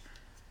detached.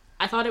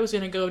 I thought it was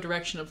going to go a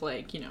direction of,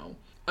 like, you know,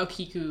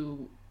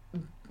 Okiku,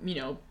 you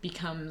know,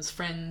 becomes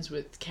friends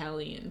with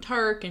Callie and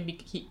Tark, and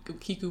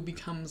Okiku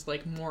becomes,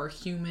 like, more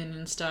human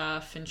and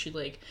stuff, and she,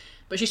 like...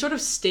 But she sort of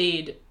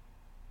stayed,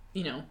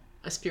 you know,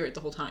 a spirit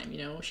the whole time, you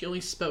know? She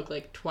only spoke,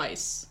 like,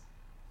 twice,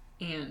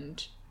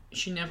 and...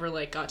 she never,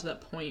 like, got to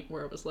that point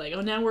where it was like, oh,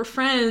 now we're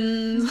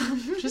friends.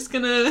 I'm just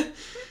gonna,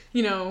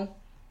 you know?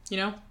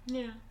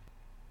 Yeah.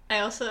 I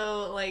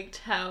also liked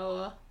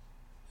how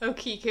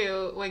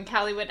Okiku, when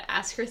Callie would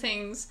ask her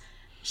things,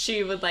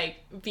 she would, like,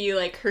 be,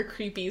 like, her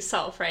creepy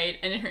self, right?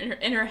 And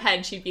in her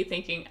head, she'd be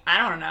thinking,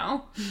 I don't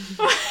know.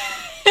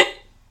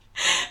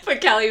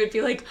 But Callie would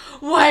be like,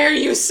 why are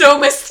you so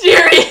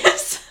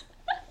mysterious?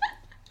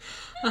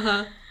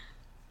 Uh-huh.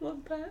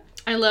 Love that.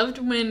 I loved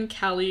when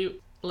Callie...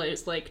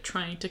 was, like,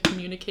 trying to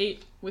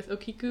communicate with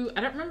Okiku.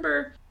 I don't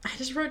remember. I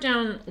just wrote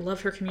down,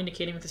 love her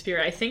communicating with the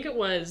spirit. I think it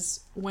was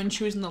when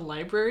she was in the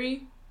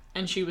library,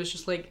 and she was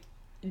just, like,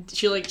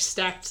 she, like,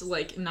 stacked,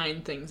 like,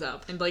 9 things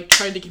up, and, like,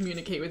 tried to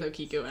communicate with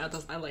Okiku,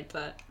 and I liked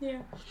that.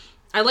 Yeah.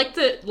 I liked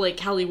that,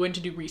 like, Callie went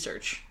to do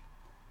research,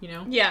 you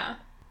know? Yeah.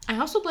 I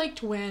also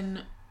liked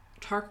when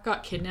Tark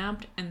got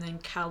kidnapped and then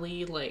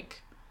Callie,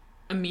 like,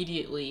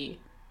 immediately,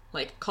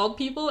 like, called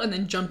people and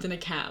then jumped in a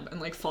cab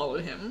and, like,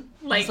 followed him.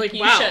 Like, like,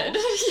 you wow. should.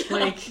 Yeah.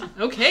 Like,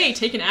 okay,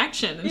 take an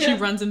action. And she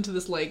runs into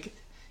this, like,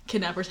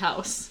 kidnapper's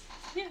house.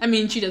 Yeah. I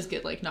mean, she does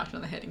get, like, knocked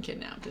on the head and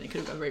kidnapped, and it could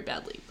have gone very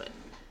badly, but...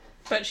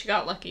 But she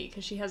got lucky,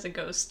 because she has a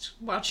ghost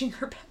watching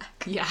her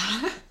back.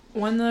 Yeah.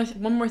 One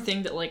more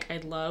thing that, like, I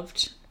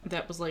loved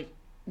that was, like,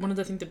 one of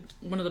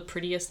the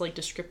prettiest, like,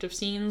 descriptive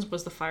scenes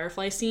was the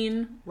firefly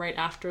scene right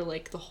after,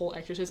 like, the whole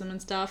exorcism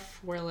and stuff,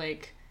 where,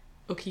 like,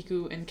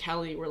 Okiku and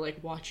Callie were,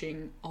 like,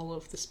 watching all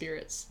of the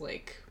spirits,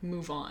 like,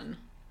 move on.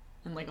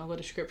 And, like, all the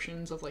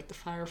descriptions of, like, the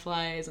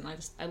fireflies, and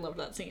I loved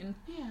that scene.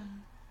 Yeah.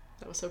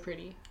 That was so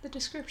pretty. The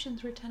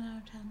descriptions were 10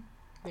 out of 10.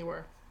 They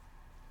were.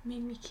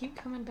 Made me keep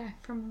coming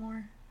back for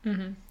more.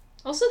 Mm-hmm.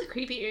 Also the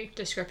creepy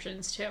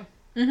descriptions, too.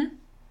 Mm-hmm.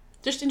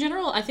 Just in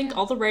general, I think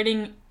all the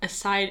writing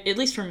aside, at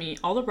least for me,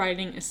 all the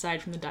writing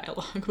aside from the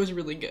dialogue was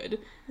really good.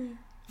 Yeah.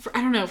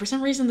 I don't know, for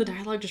some reason the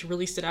dialogue just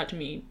really stood out to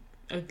me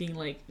of being,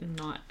 like,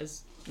 not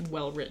as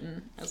well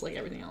written as, like,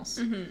 everything else.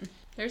 Mm-hmm.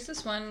 There's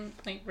this one,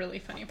 like, really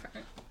funny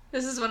part.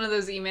 This is one of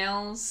those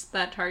emails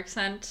that Tark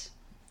sent.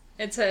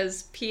 It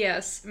says,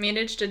 P.S.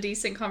 Managed a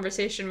decent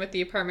conversation with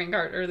the apartment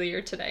guard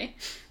earlier today.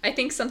 I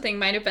think something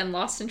might have been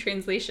lost in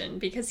translation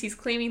because he's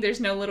claiming there's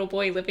no little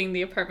boy living in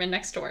the apartment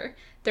next door.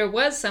 There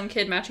was some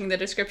kid matching the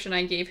description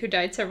I gave who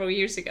died several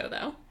years ago,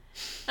 though.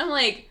 I'm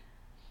like,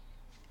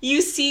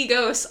 you see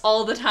ghosts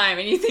all the time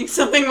and you think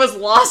something was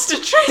lost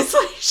in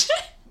translation?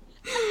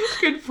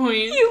 Good point.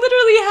 He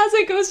literally has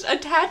a ghost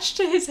attached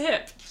to his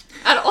hip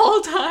at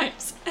all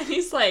times. And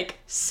he's like,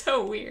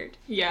 so weird.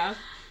 Yeah.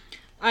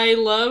 I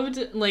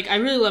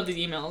really loved his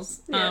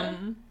emails. Yeah.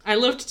 I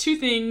loved two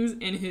things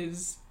in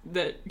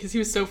because he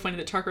was so funny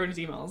that Tark wrote his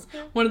emails.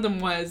 Yeah. One of them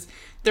was,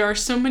 there are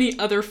so many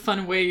other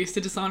fun ways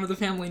to dishonor the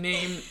family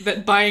name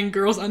that buying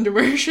girls'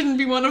 underwear shouldn't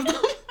be one of them.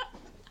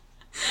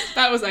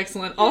 That was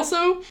excellent.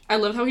 Also, I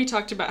love how he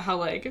talked about how,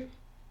 like,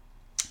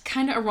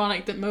 kind of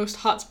ironic that most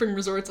hot spring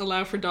resorts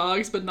allow for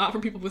dogs, but not for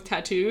people with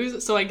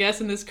tattoos. So I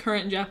guess in this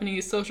current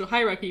Japanese social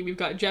hierarchy, we've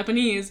got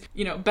Japanese,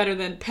 better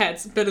than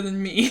pets, better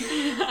than me.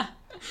 Yeah.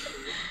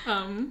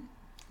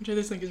 Which I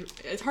just think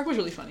Tark was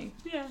really funny.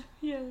 Yeah,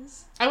 he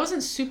is. I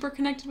wasn't super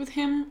connected with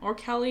him or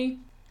Callie,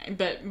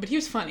 but he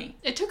was funny.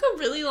 It took a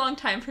really long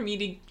time for me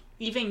to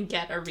even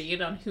get a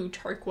read on who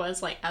Tark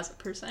was, like, as a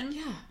person.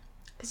 Yeah.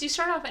 Because you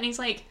start off and he's,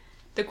 like,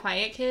 the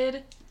quiet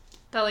kid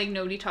that, like,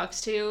 nobody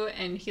talks to,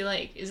 and he,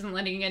 like, isn't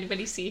letting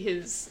anybody see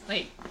his,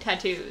 like,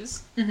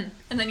 tattoos. Mm-hmm.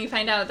 And then you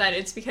find out that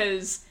it's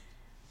because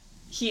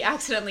he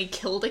accidentally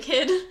killed a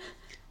kid.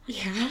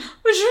 Yeah.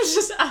 Which was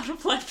just out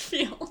of left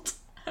field.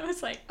 I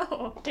was like,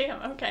 oh,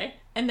 damn, okay.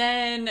 And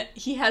then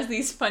he has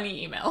these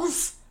funny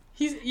emails.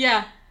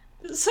 Yeah.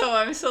 So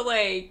I'm so,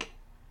 like...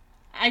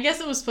 I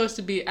guess it was supposed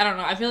to be, I don't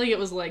know, I feel like it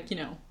was, like,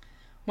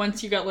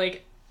 once you got,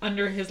 like,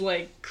 under his,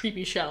 like,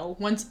 creepy shell.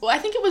 I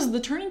think it was, the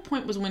turning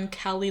point was when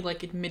Callie,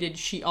 like, admitted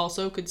she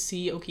also could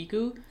see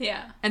Okiku.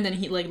 Yeah. And then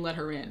he, like, let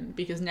her in,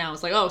 because now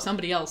it's like, oh,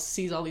 somebody else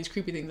sees all these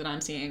creepy things that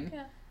I'm seeing.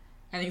 Yeah.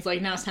 And he's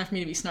like, now it's time for me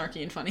to be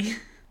snarky and funny.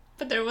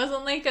 But there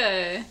wasn't, like,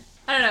 I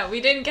don't know,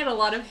 we didn't get a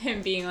lot of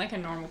him being, like, a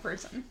normal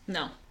person.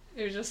 No.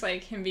 It was just,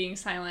 like, him being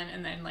silent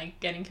and then, like,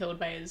 getting killed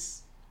by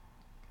his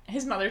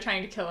mother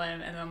trying to kill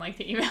him, and then, like,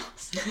 the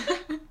emails.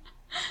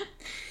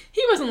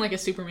 He wasn't, like, a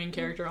super main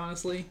character,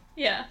 honestly.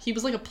 Yeah. He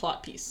was, like, a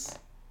plot piece.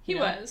 He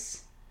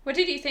was. What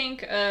did you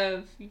think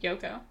of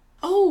Yoko?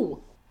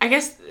 Oh! I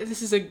guess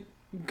this is a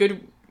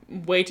good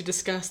way to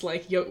discuss,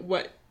 like,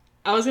 what...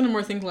 I was gonna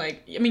more think,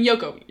 like... I mean,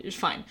 Yoko is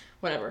fine.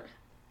 Whatever.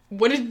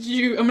 What did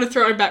you... I'm gonna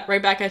throw it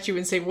right back at you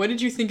and say, what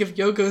did you think of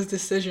Yoko's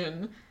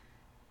decision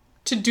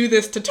to do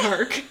this to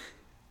Tark?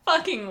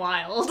 Fucking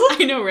wild.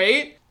 I know,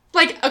 right?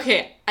 Like,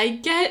 okay, I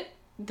get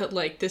that,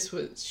 like,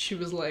 she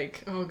was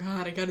like, oh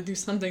god, I gotta do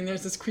something,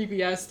 there's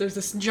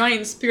this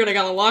giant spirit I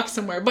gotta lock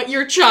somewhere, but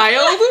your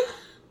child?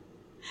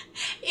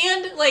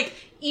 And, like,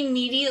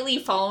 immediately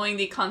following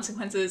the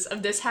consequences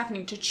of this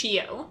happening to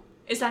Chiyo.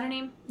 Is that her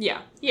name?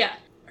 Yeah. Yeah.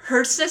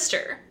 Her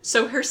sister.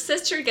 So her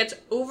sister gets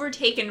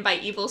overtaken by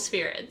evil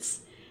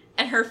spirits.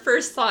 And her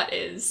first thought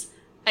is,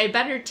 I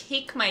better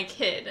take my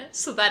kid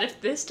so that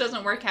if this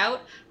doesn't work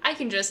out, I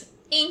can just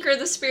anchor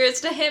the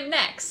spirits to him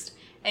next.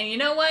 And you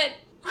know what?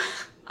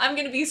 I'm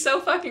gonna be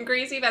so fucking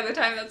crazy by the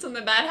time that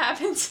something bad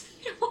happens.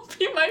 It won't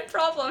be my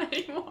problem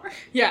anymore.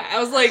 Yeah, I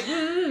was like,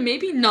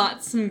 maybe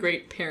not some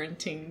great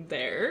parenting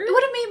there. It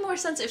would have made more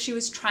sense if she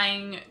was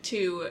trying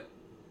to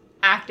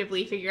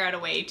actively figure out a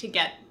way to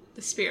get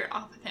the spirit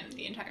off of him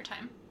the entire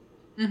time.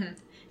 Mm-hmm.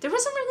 There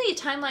wasn't really a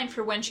timeline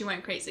for when she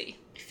went crazy.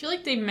 I feel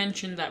like they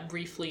mentioned that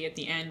briefly at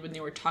the end when they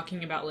were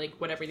talking about, like,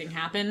 what everything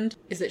happened.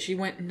 Is that she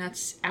went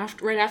nuts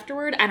right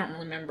afterward? I don't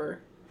really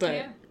remember. But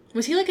yeah.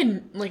 Was he like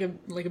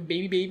a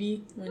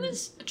baby? He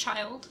was a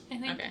child, I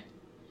think. Okay.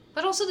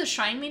 But also the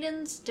Shrine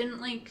Maidens didn't,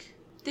 like...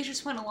 They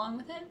just went along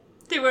with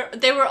it.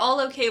 They were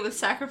all okay with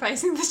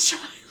sacrificing this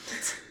child.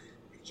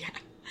 Yeah.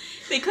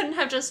 They couldn't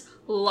have just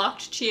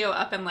locked Chio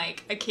up in,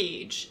 like, a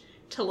cage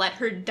to let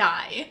her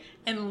die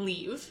and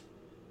leave.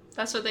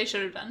 That's what they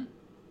should have done.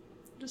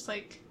 Just,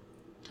 like,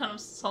 a ton of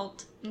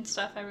salt and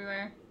stuff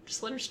everywhere.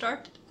 Just let her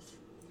starve to death.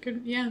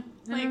 Good, yeah.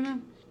 I Like, don't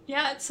know.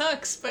 yeah, it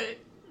sucks, but...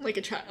 Like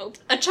a child.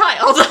 A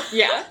child!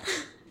 Yeah.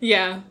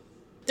 Yeah.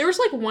 There was,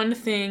 like, one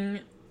thing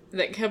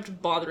that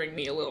kept bothering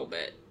me a little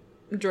bit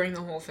during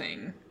the whole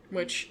thing,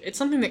 which it's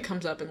something that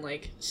comes up in,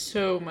 like,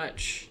 so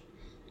much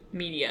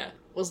media,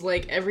 was,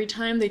 like, every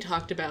time they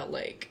talked about,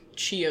 like,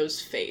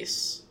 Chio's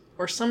face,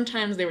 or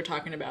sometimes they were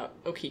talking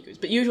about Okiku's,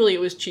 but usually it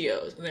was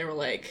Chio's, and they were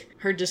like,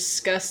 her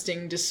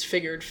disgusting,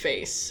 disfigured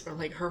face, or,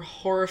 like, her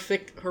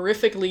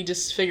horrifically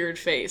disfigured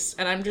face,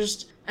 and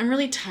I'm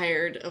really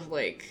tired of,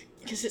 like,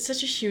 because it's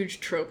such a huge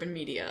trope in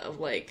media of,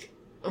 like,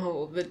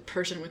 oh, the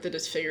person with the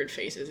disfigured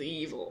face is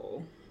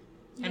evil.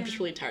 Yeah. I'm just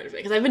really tired of it,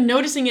 because I've been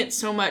noticing it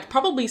so much,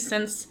 probably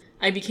since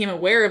I became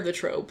aware of the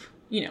trope.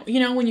 You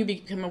know, when you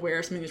become aware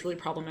of something that's really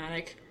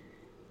problematic,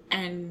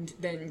 and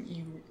then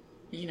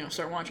you know,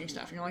 start watching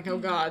stuff, and you're like, oh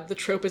god, the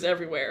trope is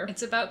everywhere.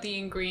 It's about the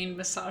ingrained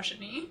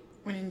misogyny.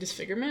 When in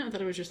disfigurement, I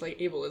thought it was just, like,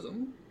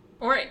 ableism.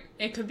 Or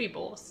it could be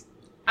both.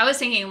 I was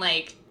thinking,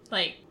 like,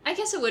 I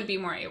guess it would be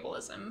more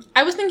ableism.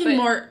 I was thinking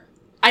more,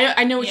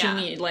 I know what yeah,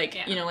 you mean, like,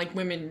 you know, like,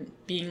 women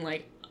being,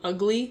 like,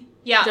 ugly.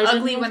 Yeah,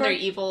 ugly when they're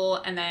evil,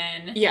 and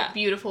then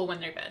beautiful when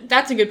they're good.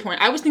 That's a good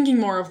point. I was thinking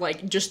more of,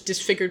 like, just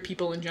disfigured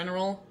people in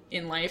general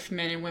in life,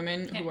 men and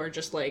women, who are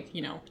just, like,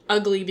 you know,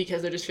 ugly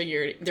because they're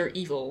disfigured, they're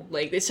evil.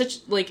 Like, it's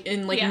such, like,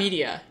 in, like,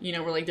 media, you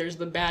know, where, like, there's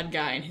the bad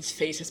guy and his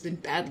face has been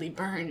badly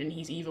burned and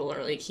he's evil,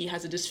 or, like, he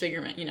has a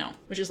disfigurement, you know,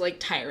 which is, like,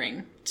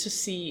 tiring to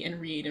see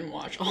and read and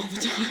watch all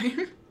the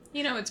time.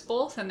 You know, it's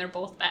both, and they're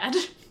both bad.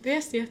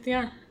 Yes, they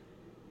are.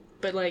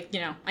 But, like, you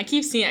know, I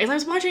keep seeing it. Because I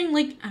was watching,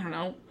 like, I don't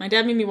know, my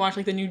dad made me watch,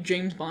 like, the new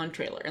James Bond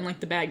trailer, and, like,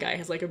 the bad guy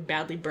has, like, a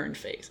badly burned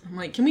face. I'm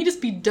like, can we just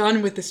be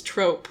done with this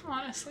trope?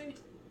 Honestly.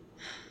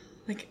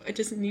 Like, it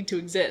doesn't need to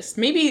exist.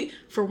 Maybe,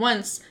 for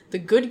once, the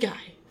good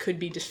guy could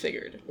be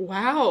disfigured.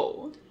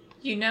 Wow.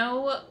 You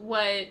know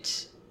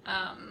what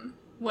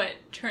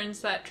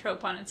turns that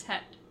trope on its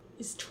head?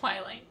 Is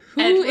Twilight.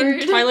 Who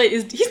in Twilight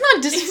is... He's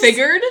not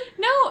disfigured!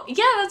 No,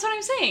 yeah, that's what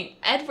I'm saying.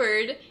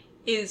 Edward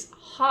is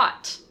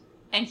hot.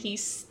 And he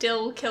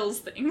still kills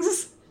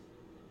things.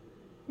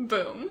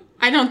 Boom.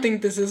 I don't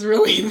think this is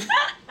really...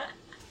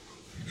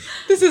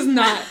 This is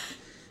not...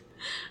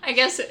 I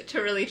guess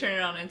to really turn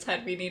it on its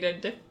head, we need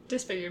a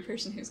disfigured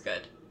person who's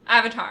good.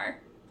 Avatar.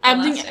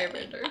 I'm thinking...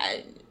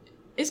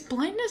 Is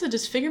blindness a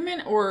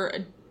disfigurement, or...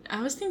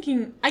 I was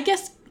thinking... I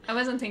guess... I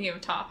wasn't thinking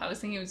of Toph. I was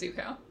thinking of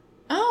Zuko.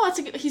 Oh,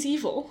 he's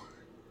evil.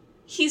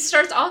 He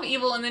starts off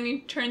evil and then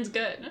he turns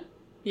good.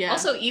 Yeah.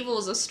 Also, evil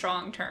is a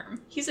strong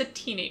term. He's a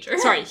teenager.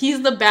 Sorry,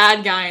 he's the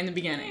bad guy in the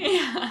beginning.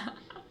 Yeah.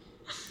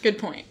 Good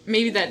point.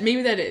 Maybe that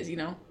is, you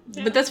know.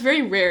 Yeah. But that's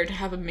very rare to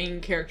have a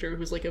main character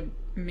who's like a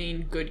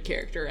main good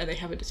character and they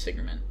have a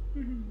disfigurement.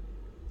 Mm-hmm.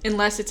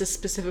 Unless it's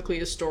specifically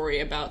a story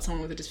about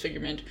someone with a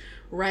disfigurement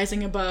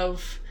rising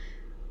above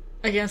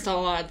against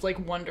all odds,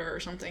 like Wonder or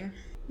something.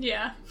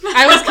 Yeah.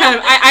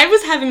 I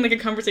was having like a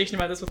conversation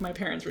about this with my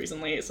parents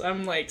recently, so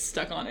I'm like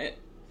stuck on it.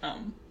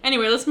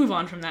 Anyway, let's move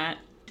on from that.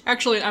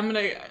 Actually, I'm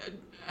gonna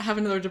have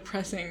another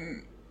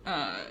depressing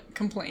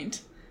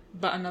complaint,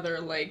 but another,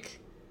 like...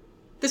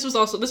 This was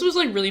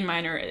like really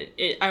minor.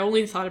 I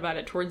only thought about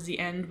it towards the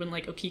end when,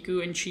 like,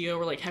 Okiku and Chio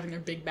were, like, having their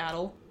big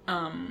battle.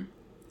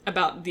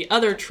 About the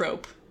other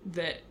trope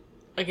that,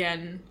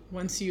 again,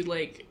 once you,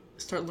 like,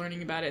 start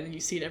learning about it and then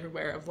you see it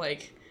everywhere, of,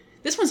 like...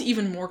 This one's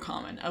even more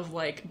common, of,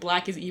 like,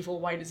 black is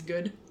evil, white is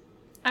good.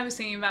 I was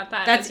thinking about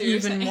that. That's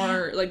even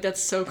more, like,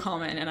 that's so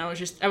common, and I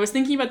was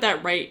thinking about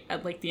that right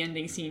at, like, the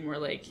ending scene where,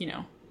 like, you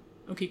know,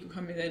 Okiku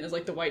comes in as,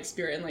 like, the white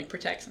spirit and, like,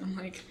 protects, and I'm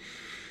like,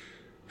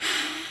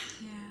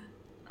 yeah.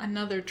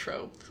 Another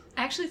trope.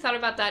 I actually thought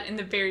about that in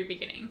the very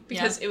beginning,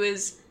 because it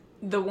was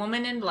the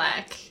woman in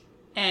black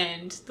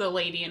and the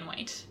lady in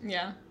white.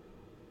 Yeah.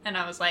 And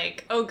I was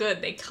like, oh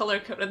good, they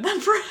color-coded them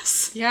for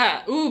us.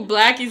 Yeah, ooh,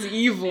 black is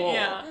evil.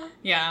 Yeah.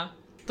 Yeah.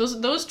 Both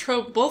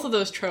of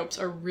those tropes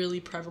are really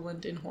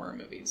prevalent in horror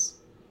movies.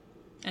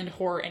 And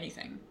horror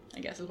anything, I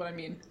guess is what I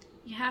mean.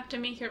 You have to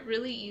make it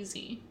really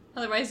easy.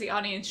 Otherwise the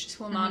audience just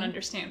will not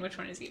understand which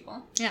one is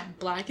evil. Yeah,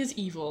 black is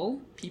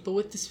evil. People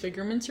with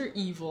disfigurements are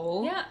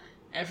evil. Yeah.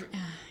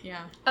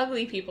 Yeah.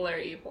 Ugly people are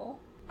evil.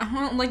 I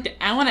want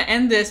to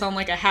end this on,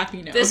 like, a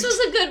happy note. This was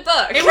a good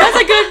book. It was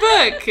a good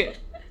book.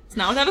 It's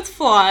not without its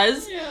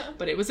flaws. Yeah.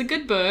 But it was a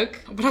good book.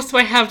 What else do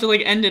I have to,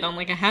 like, end it on,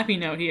 like, a happy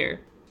note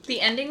here?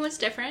 The ending was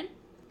different.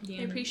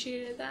 Yeah. I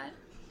appreciated that.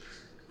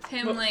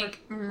 Him,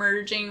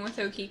 merging with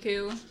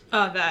Okiku.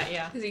 Oh, that,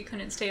 yeah. Because he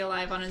couldn't stay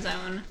alive on his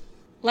own.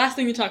 Last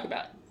thing to talk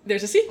about.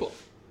 There's a sequel.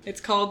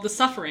 It's called The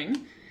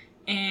Suffering,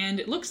 and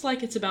it looks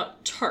like it's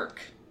about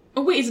Tark.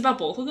 Oh, wait, it's about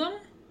both of them?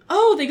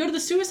 Oh, they go to the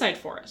Suicide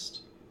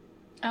Forest.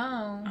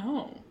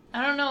 Oh.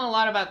 I don't know a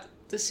lot about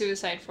the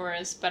Suicide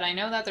Forest, but I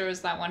know that there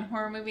was that one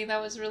horror movie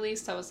that was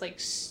released that was, like,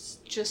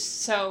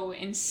 just so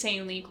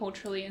insanely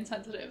culturally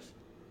insensitive.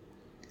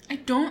 I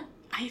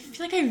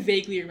feel like I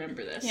vaguely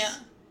remember this. Yeah.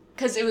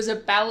 because it was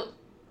about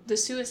the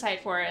suicide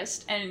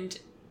forest, and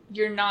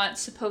you're not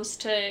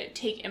supposed to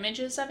take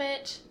images of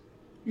it.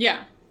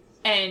 Yeah.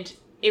 And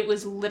it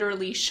was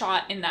literally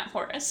shot in that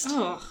forest.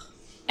 Ugh.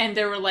 And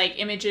there were, like,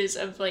 images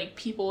of, like,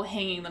 people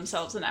hanging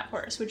themselves in that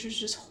forest, which was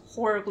just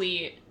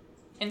horribly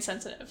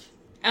insensitive.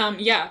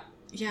 Yeah.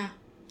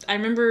 I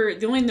remember,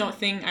 the only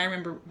thing I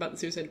remember about the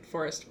suicide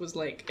forest was,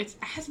 like, it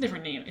has a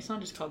different name. It's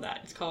not just called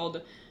that. It's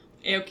called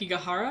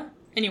Aokigahara.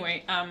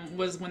 Anyway,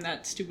 was when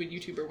that stupid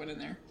YouTuber went in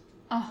there.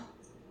 Oh.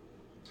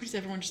 Why does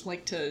everyone just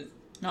like to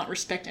not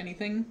respect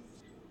anything?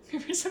 We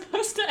were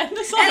supposed to end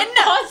this on a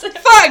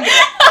positive. Fuck!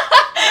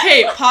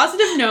 Hey,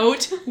 positive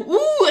note.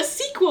 Ooh, a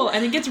sequel,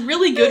 and it gets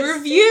really good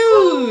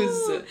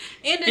reviews. And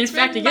it's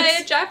written by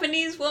a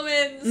Japanese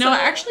woman. So... No,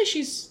 actually,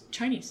 she's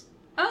Chinese.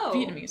 Oh.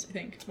 Vietnamese, I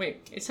think.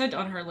 Wait, it said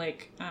on her,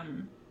 like,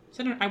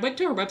 I went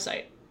to her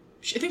website.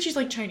 I think she's,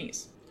 like,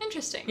 Chinese.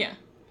 Interesting. Yeah.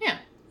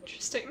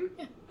 Interesting.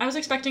 Yeah. I was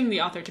expecting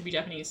the author to be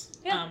Japanese.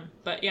 Yeah.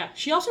 But yeah,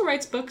 she also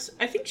writes books.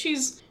 I think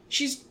she's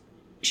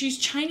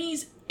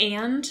Chinese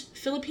and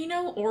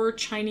Filipino, or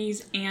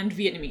Chinese and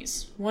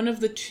Vietnamese. One of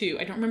the two.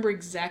 I don't remember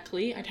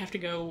exactly. I'd have to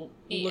go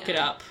look it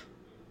up.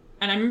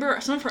 And I remember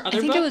some of her other books.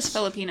 I think it was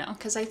Filipino,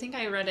 because I think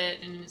I read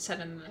it and it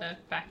said in the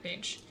back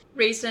page.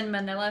 Raised in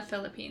Manila,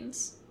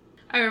 Philippines.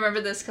 I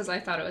remember this because I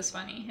thought it was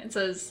funny. It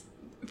says,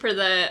 for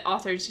the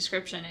author's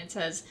description, it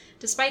says,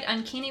 despite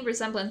uncanny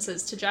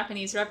resemblances to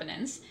Japanese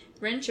revenants,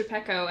 Rin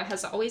Chupeco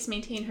has always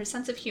maintained her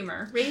sense of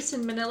humor. Raised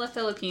in Manila,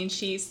 Philippines,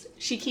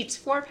 she keeps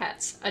 4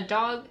 pets, a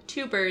dog,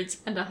 2 birds,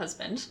 and a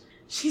husband.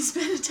 She's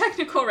been a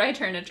technical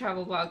writer and a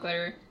travel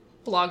blogger,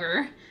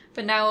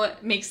 but now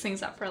makes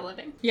things up for a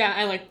living. Yeah,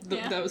 I liked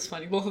that was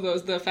funny. Both of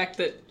those, the fact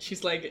that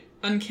she's like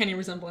uncanny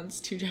resemblance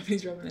to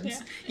Japanese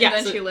revenants. Yeah,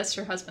 and then she lists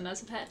her husband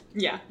as a pet.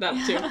 Yeah, that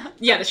too.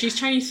 Yeah, that she's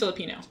Chinese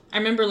Filipino. I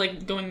remember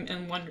like going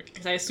and wondering,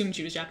 because I assumed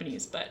she was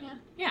Japanese, but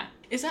yeah.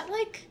 Is that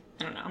like,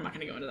 I don't know, I'm not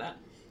going to go into that.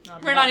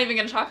 We're not even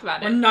going to talk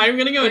about it. We're not even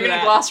going to go into that. We're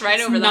going to gloss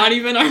right over that. Not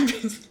even our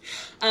business.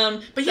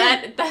 But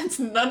yeah. That's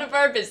none of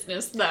our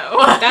business,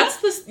 though. That's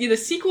the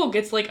sequel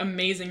gets like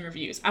amazing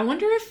reviews. I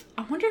wonder if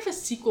a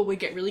sequel would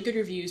get really good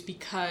reviews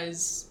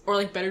because, or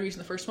like better reviews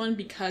than the first one,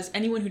 because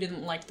anyone who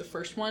didn't like the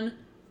first one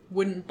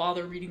wouldn't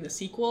bother reading the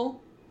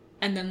sequel,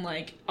 and then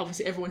like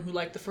obviously everyone who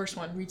liked the first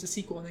one reads the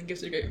sequel and then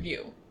gives it a good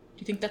review. Do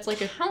you think that's like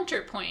a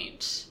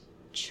counterpoint?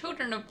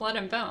 Children of Blood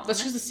and Bone.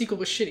 That's because the sequel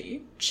was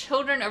shitty.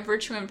 Children of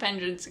Virtue and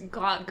Vengeance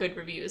got good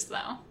reviews,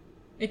 though.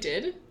 It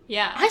did?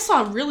 Yeah. I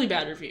saw really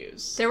bad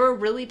reviews. There were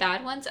really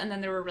bad ones, and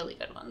then there were really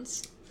good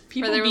ones.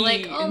 People where they were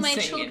like, oh, insane.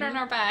 My children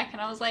are back. And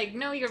I was like,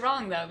 no, you're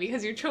wrong, though,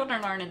 because your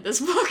children aren't in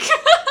this book.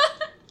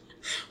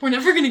 We're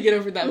never going to get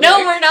over that. No,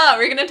 we're not.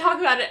 We're going to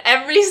talk about it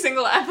every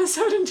single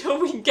episode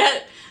until we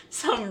get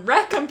some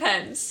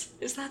recompense.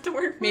 Is that the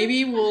word?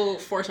 Maybe we'll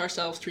force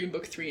ourselves to read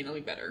book 3 and it'll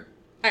be better.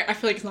 I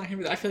feel like it's not going to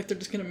be that. I feel like they're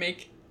just going to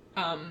make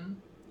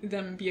them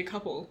be a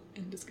couple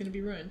and it's going to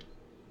be ruined.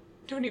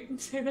 Don't even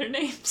say their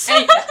names.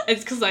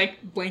 It's because I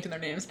blanked on their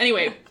names.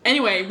 Anyway,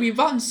 we've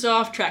gotten so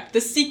off track. The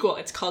sequel,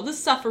 it's called The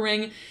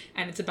Suffering,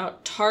 and it's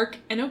about Tark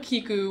and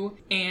Okiku,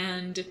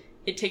 and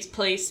it takes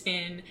place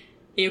in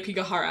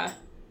Aokigahara,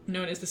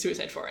 known as the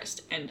Suicide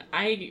Forest. And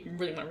I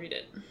really want to read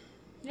it.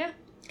 Yeah.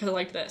 Because I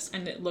like this,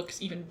 and it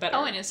looks even better.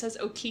 Oh, and it says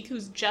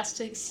Okiku's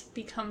justice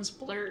becomes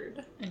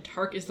blurred. And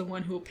Tark is the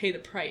one who will pay the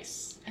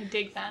price. I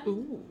dig that.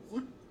 Ooh.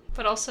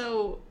 But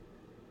also,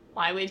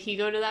 why would he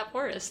go to that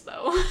forest,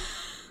 though?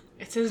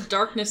 It says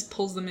darkness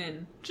pulls them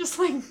in. Just,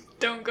 like,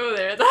 don't go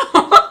there, though.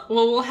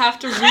 Well, we'll have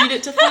to read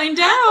it to find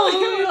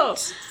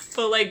out.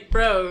 But, like,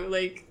 bro,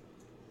 like,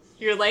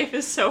 your life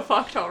is so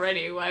fucked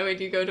already. Why would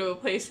you go to a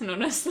place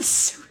known as the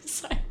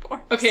Suicide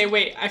Forest? Okay,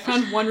 wait. I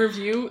found one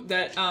review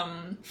that,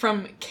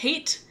 from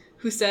Kate,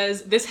 who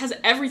says, this has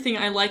everything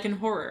I like in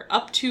horror,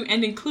 up to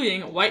and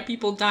including white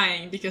people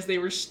dying because they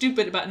were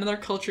stupid about another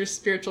culture's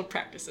spiritual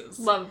practices.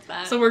 Love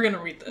that. So we're gonna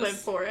read this. Live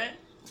for it.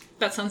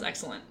 That sounds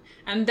excellent.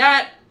 And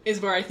that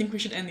is where I think we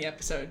should end the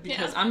episode,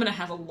 because I'm gonna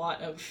have a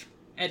lot of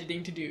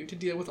editing to do to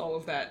deal with all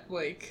of that,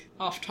 like,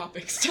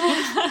 off-topic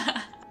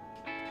stuff.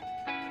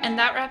 And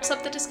that wraps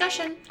up the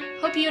discussion.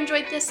 Hope you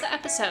enjoyed this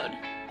episode.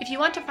 If you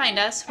want to find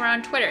us, we're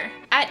on Twitter,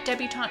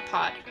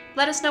 @DebutantePod.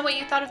 Let us know what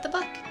you thought of the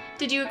book.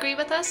 Did you agree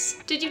with us?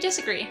 Did you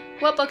disagree?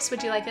 What books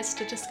would you like us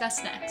to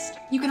discuss next?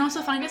 You can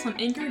also find us on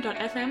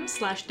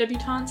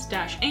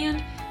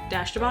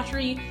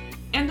anchor.fm/debutantes-and-debauchery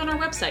and on our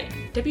website,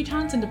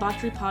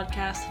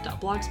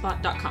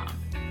 debutantesanddebaucherypodcast.blogspot.com.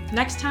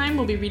 Next time,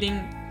 we'll be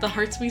reading The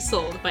Hearts We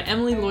Sold by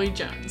Emily Lloyd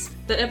Jones.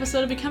 That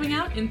episode will be coming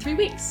out in 3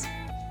 weeks.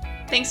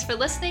 Thanks for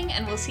listening,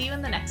 and we'll see you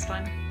in the next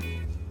one.